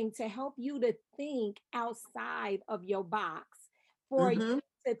 something to help you to think outside of your box, for you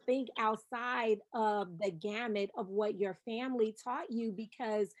to think outside of the gamut of what your family taught you,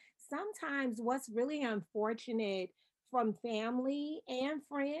 because sometimes what's really unfortunate from family and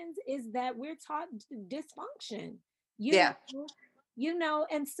friends is that we're taught dysfunction. Yeah.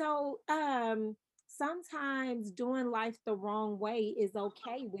 And so sometimes doing life the wrong way is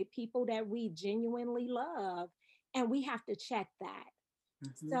okay with people that we genuinely love, and we have to check that.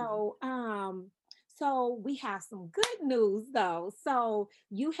 So we have some good news though. So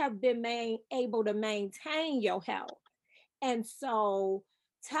you have been able to maintain your health, and so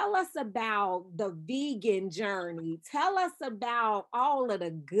tell us about the vegan journey. Tell us about all of the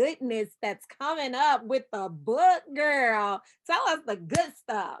goodness that's coming up with the book, girl. Tell us the good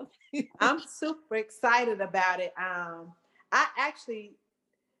stuff. I'm super excited about it. I actually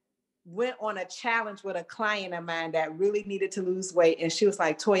went on a challenge with a client of mine that really needed to lose weight. And she was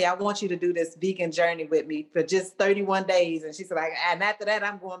like, Toya, I want you to do this vegan journey with me for just 31 days. And she said, like, and after that,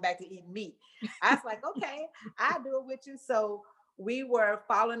 I'm going back to eating meat. I was like, okay, I'll do it with you. So we were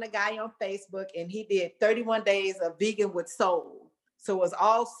following a guy on Facebook, and he did 31 days of vegan with soul. So it was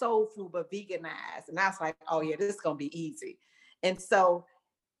all soul food, but veganized. And I was like, oh yeah, this is going to be easy. And so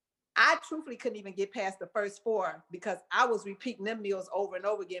I truthfully couldn't even get past the first 4 because I was repeating them meals over and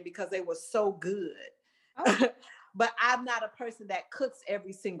over again because they were so good. Oh. But I'm not a person that cooks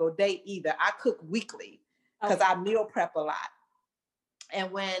every single day either. I cook weekly because I meal prep a lot.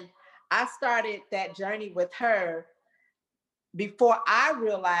 And when I started that journey with her, before I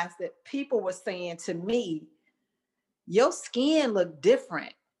realized that, people were saying to me, your skin look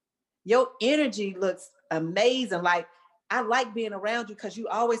different. Your energy looks amazing. Like, I like being around you because you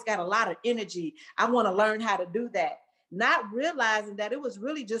always got a lot of energy. I want to learn how to do that. Not realizing that it was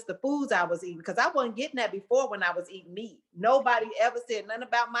really just the foods I was eating, because I wasn't getting that before when I was eating meat. Nobody ever said nothing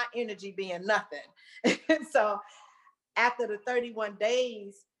about my energy being nothing. So after the 31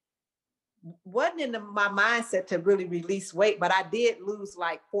 days, wasn't in my mindset to really release weight, but I did lose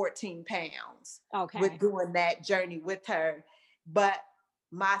like 14 pounds with doing that journey with her. But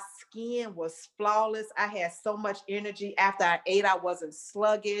my skin was flawless. I had so much energy. After I ate, I wasn't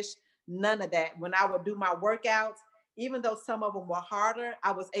sluggish, none of that. When I would do my workouts, even though some of them were harder,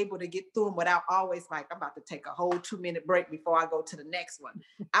 I was able to get through them without always like, I'm about to take a whole 2-minute break before I go to the next one.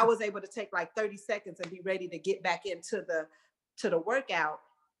 I was able to take like 30 seconds and be ready to get back into the workout.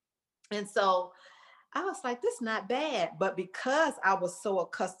 And so I was like, this is not bad. But because I was so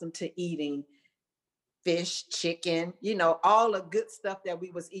accustomed to eating fish, chicken, all the good stuff that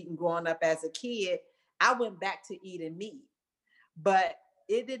we was eating growing up as a kid, I went back to eating meat. But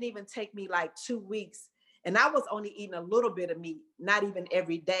it didn't even take me like 2 weeks. And I was only eating a little bit of meat, not even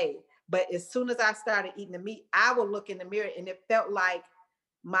every day. But as soon as I started eating the meat, I would look in the mirror and it felt like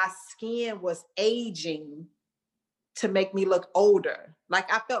my skin was aging to make me look older.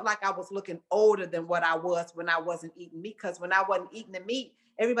 Like I felt like I was looking older than what I was when I wasn't eating meat. Because when I wasn't eating the meat,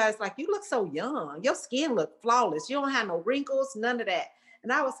 everybody's like, you look so young. Your skin look flawless. You don't have no wrinkles, none of that.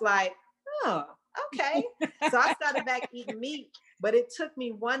 And I was like, oh, okay. So I started back eating meat, but it took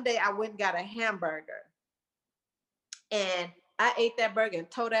me one day, I went and got a hamburger. And I ate that burger and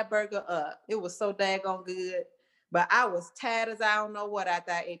tore that burger up. It was so daggone good. But I was tired as I don't know what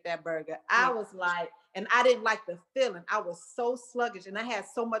after I ate that burger. I was like, and I didn't like the feeling. I was so sluggish and I had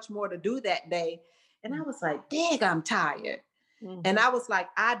so much more to do that day. And I was like, dang, I'm tired. Mm-hmm. And I was like,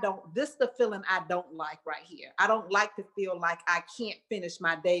 this is the feeling I don't like right here. I don't like to feel like I can't finish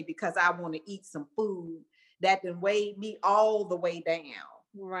my day because I want to eat some food that then weighed me all the way down.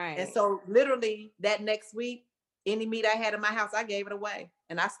 Right. And so literally that next week, any meat I had in my house, I gave it away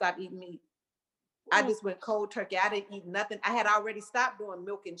and I stopped eating meat. I just went cold turkey. I didn't eat nothing. I had already stopped doing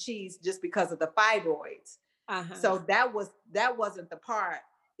milk and cheese just because of the fibroids. So that wasn't the part.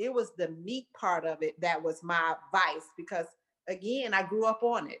 It was the meat part of it that was my vice because again, I grew up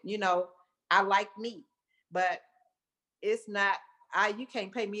on it. You know, I like meat, but it's not, you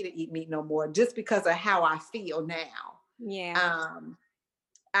can't pay me to eat meat no more just because of how I feel now. Yeah.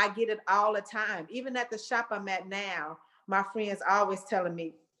 I get it all the time. Even at the shop I'm at now, my friends are always telling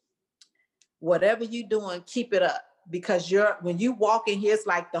me, whatever you're doing, keep it up. Because when you walk in here, it's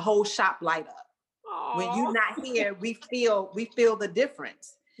like the whole shop light up. Aww. When you're not here, we feel the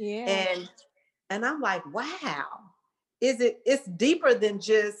difference. Yeah. And I'm like, wow. It's deeper than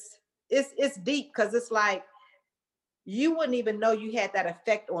just, it's deep because it's like you wouldn't even know you had that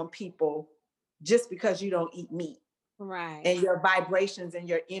effect on people just because you don't eat meat. Right. And your vibrations and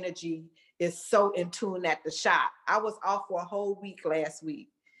your energy is so in tune at the shop. I was off for a whole week last week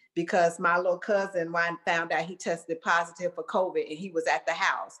because my little cousin found out he tested positive for COVID and he was at the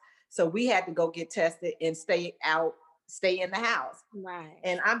house. So we had to go get tested and stay in the house. Right.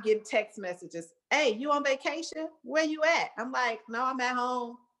 And I'm getting text messages. Hey, you on vacation? Where you at? I'm like, no, I'm at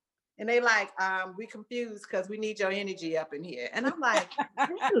home. And they like, we confused because we need your energy up in here. And I'm like,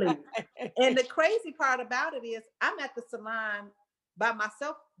 really? And the crazy part about it is I'm at the salon by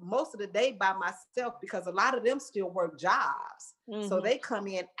myself most of the day by myself because a lot of them still work jobs. Mm-hmm. So they come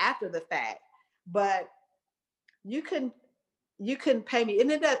in after the fact. But you can pay me. And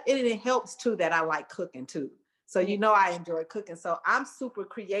it helps too that I like cooking too. So you know I enjoy cooking. So I'm super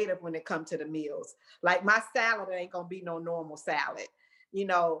creative when it comes to the meals. Like my salad ain't gonna be no normal salad. You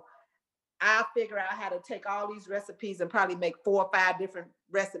know, I'll figure out how to take all these recipes and probably make 4 or 5 different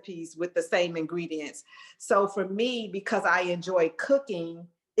recipes with the same ingredients. So for me, because I enjoy cooking,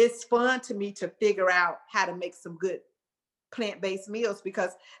 it's fun to me to figure out how to make some good plant-based meals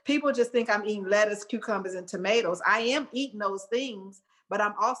because people just think I'm eating lettuce, cucumbers, and tomatoes. I am eating those things, but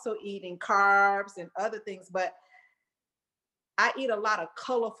I'm also eating carbs and other things. But I eat a lot of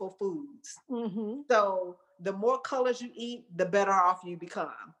colorful foods. Mm-hmm. So the more colors you eat, the better off you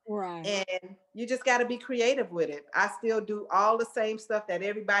become. Right. And you just got to be creative with it. I still do all the same stuff that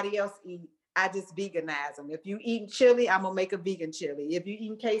everybody else eat. I just veganize them. If you eating chili, I'm going to make a vegan chili. If you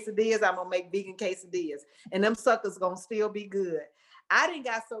eating quesadillas, I'm going to make vegan quesadillas. And them suckers going to still be good. I didn't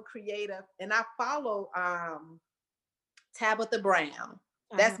got so creative. And I follow Tabitha Brown.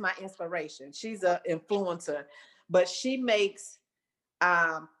 That's my inspiration. She's an influencer. But she makes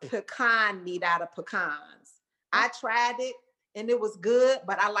pecan meat out of pecans. I tried it and it was good,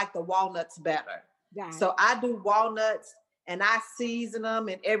 but I like the walnuts better. So I do walnuts and I season them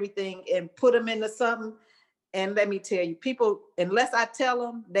and everything and put them into something. And let me tell you, people, unless I tell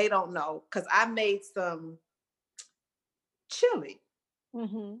them, they don't know. Because I made some chili.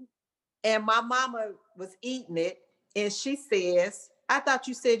 Mm-hmm. And my mama was eating it and she says, I thought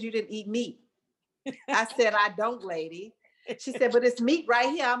you said you didn't eat meat. I said, I don't, lady. She said, but it's meat right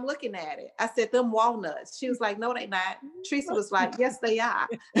here. I'm looking at it. I said, them walnuts. She was like, no, they not. Teresa was like, yes, they are.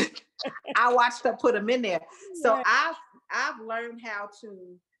 I watched her put them in there. So I've learned how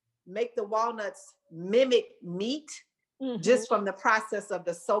to make the walnuts mimic meat just from the process of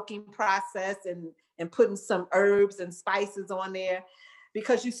the soaking process and putting some herbs and spices on there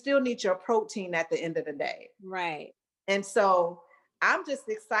because you still need your protein at the end of the day. Right. And so I'm just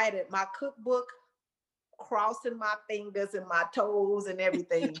excited. My cookbook, crossing my fingers and my toes and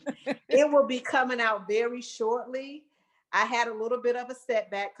everything. It will be coming out very shortly. I had a little bit of a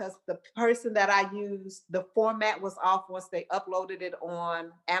setback because the person that I used, the format was off once they uploaded it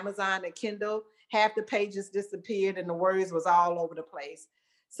on Amazon and Kindle. Half the pages disappeared and the words was all over the place.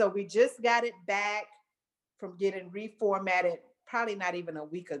 So we just got it back from getting reformatted probably not even a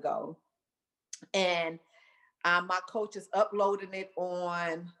week ago. And my coach is uploading it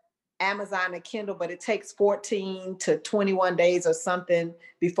on Amazon and Kindle, but it takes 14 to 21 days or something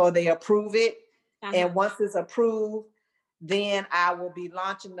before they approve it. And once it's approved, then I will be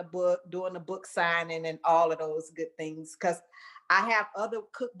launching the book, doing the book signing and all of those good things. Because I have other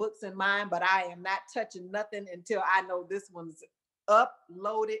cookbooks in mind, but I am not touching nothing until I know this one's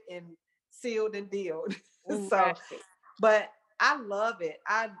uploaded and sealed and dealed. So, but I love it.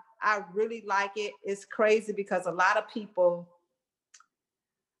 I really like it. It's crazy because a lot of people,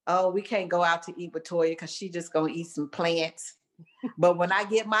 oh, we can't go out to eat with Toya because she just gonna eat some plants. But when I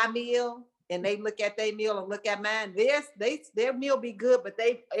get my meal and they look at their meal and look at mine, their meal be good, but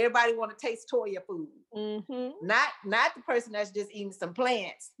everybody want to taste Toya food. Not the person that's just eating some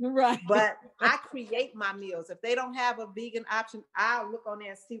plants. Right. But I create my meals. If they don't have a vegan option, I'll look on there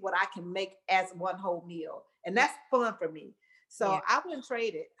and see what I can make as one whole meal. And that's fun for me. So I wouldn't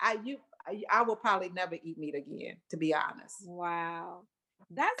trade it. I will probably never eat meat again, to be honest. Wow.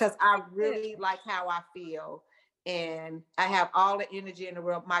 That's because I really like how I feel. And I have all the energy in the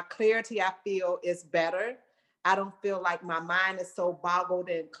world. My clarity, I feel, is better. I don't feel like my mind is so boggled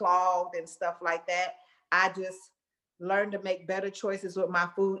and clogged and stuff like that. I just learn to make better choices with my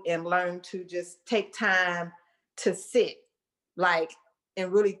food and learn to just take time to sit, like,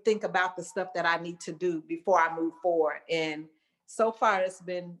 and really think about the stuff that I need to do before I move forward. And so far, it's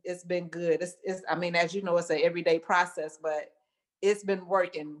been good. It's I mean, as you know, it's an everyday process, but it's been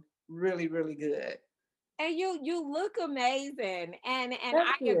working really, really good. And you look amazing. And Thank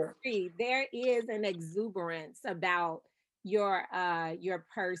I you. agree. There is an exuberance about your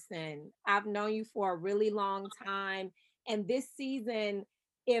person. I've known you for a really long time. And this season,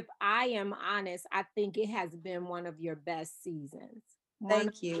 if I am honest, I think it has been one of your best seasons.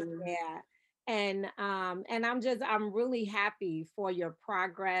 Thank you. Yeah. And I'm really happy for your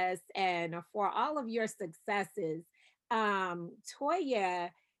progress and for all of your successes. Toya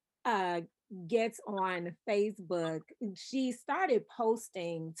uh gets on Facebook. She started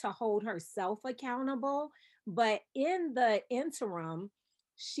posting to hold herself accountable, but in the interim,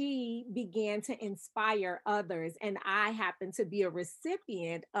 she began to inspire others. And I happen to be a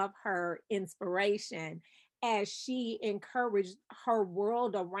recipient of her inspiration as she encouraged her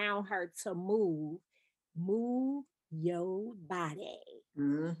world around her to move your body.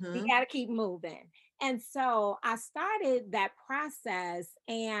 You got to keep moving. And so I started that process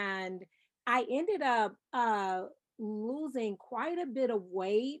and I ended up losing quite a bit of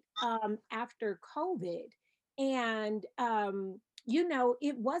weight after COVID. And,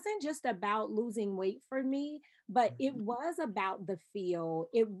 it wasn't just about losing weight for me, but it was about the feel.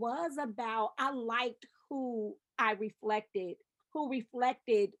 It was about, I liked who reflected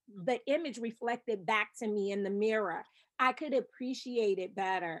the image reflected back to me in the mirror. I could appreciate it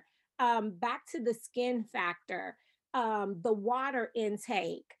better. Back to the skin factor, the water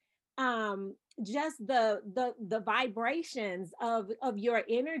intake, just the vibrations of your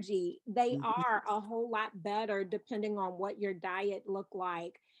energy. They are a whole lot better depending on what your diet looked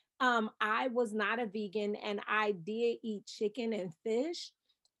like. I was not a vegan and I did eat chicken and fish.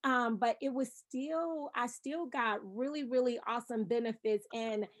 But I still got really, really awesome benefits.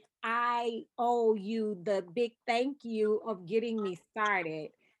 And I owe you the big thank you of getting me started.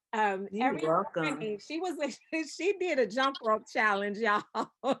 You're Every welcome. morning she did a jump rope challenge, y'all.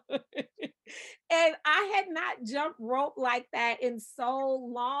 And I had not jumped rope like that in so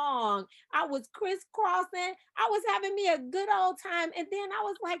long. I was crisscrossing. I was having me a good old time. And then I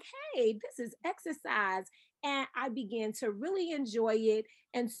was like, hey, this is exercise. And I began to really enjoy it.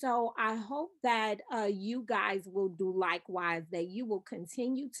 And so I hope that you guys will do likewise, that you will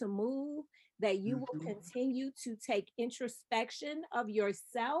continue to move, that you will continue to take introspection of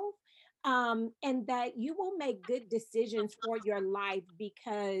yourself, and that you will make good decisions for your life.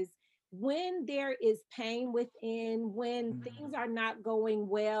 Because when there is pain within, when things are not going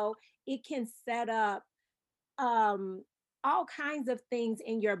well, it can set up um all kinds of things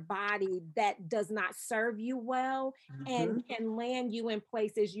in your body that does not serve you well and can land you in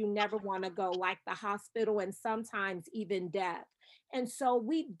places you never want to go, like the hospital and sometimes even death. And so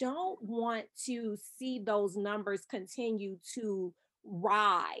we don't want to see those numbers continue to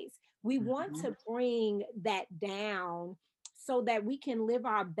rise. We want to bring that down so that we can live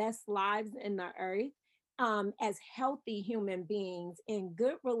our best lives in the earth, as healthy human beings in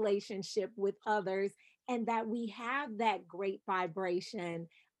good relationship with others, and that we have that great vibration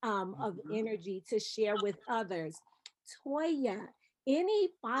of energy to share with others. Toya, any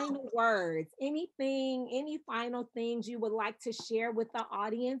final words, any final things you would like to share with the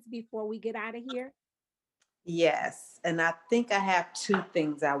audience before we get out of here? Yes, and I think I have two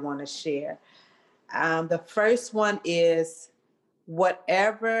things I want to share. The first one is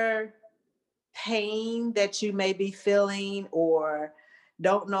whatever pain that you may be feeling or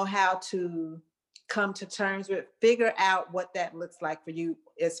don't know how to come to terms with, figure out what that looks like for you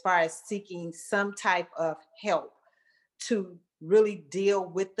as far as seeking some type of help to really deal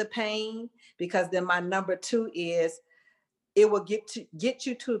with the pain. Because then my number two is it will get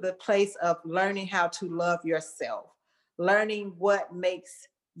you to the place of learning how to love yourself, learning what makes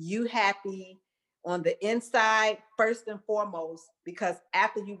you happy on the inside first and foremost, because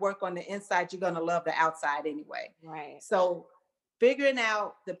after you work on the inside, you're going to love the outside anyway. Right. So figuring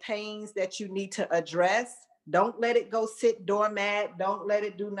out the pains that you need to address, don't let it go sit doormat, don't let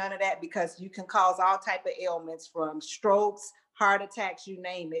it do none of that, because you can cause all type of ailments from strokes, heart attacks, you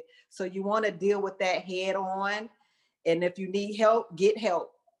name it. So you want to deal with that head on, and if you need help, get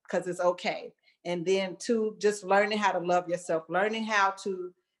help, because it's okay. And then two, just learning how to love yourself, learning how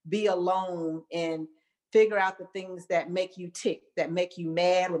to be alone and figure out the things that make you tick, that make you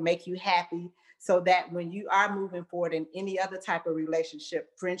mad or make you happy, so that when you are moving forward in any other type of relationship,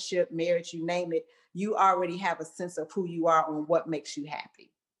 friendship, marriage, you name it, you already have a sense of who you are and what makes you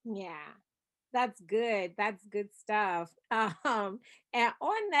happy. Yeah. That's good. That's good stuff. And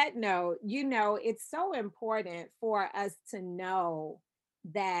on that note, it's so important for us to know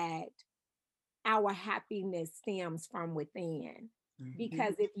that our happiness stems from within. Mhm.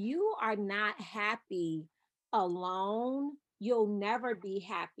 Because if you are not happy alone, you'll never be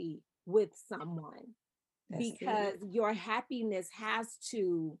happy with someone, That's it. because your happiness has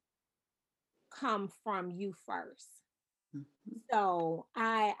to come from you first. Mhm. So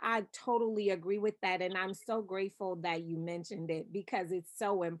I totally agree with that, and I'm so grateful that you mentioned it because it's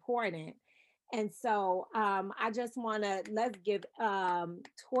so important. And so I just want to let's give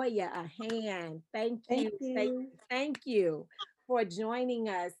Toya a hand. Thank you. Thank you for joining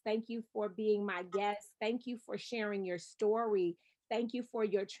us. Thank you for being my guest. Thank you for sharing your story. Thank you for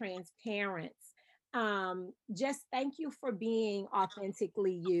your transparency. Just thank you for being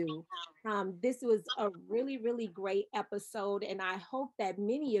authentically you. This was a really, really great episode, and I hope that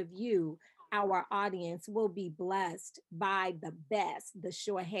many of you, our audience, will be blessed by the best, the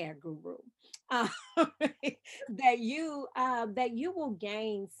short hair guru. Uh, that you will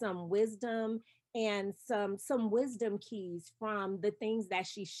gain some wisdom and some wisdom keys from the things that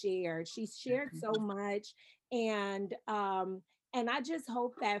she shared. She shared so much, and and I just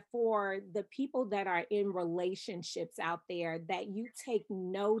hope that for the people that are in relationships out there, that you take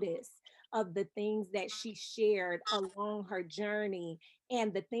notice of the things that she shared along her journey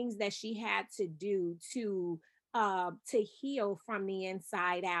and the things that she had to do to heal from the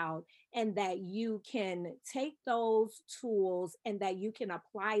inside out, and that you can take those tools and that you can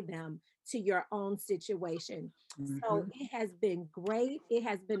apply them to your own situation. So Mhm. it has been great. It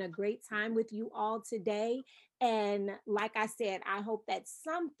has been a great time with you all today. And like I said, I hope that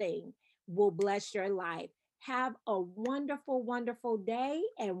something will bless your life. Have a wonderful, wonderful day,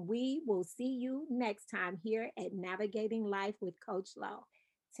 and we will see you next time here at Navigating Life with Coach Lowe.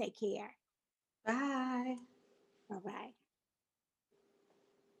 Take care. Bye. Bye bye.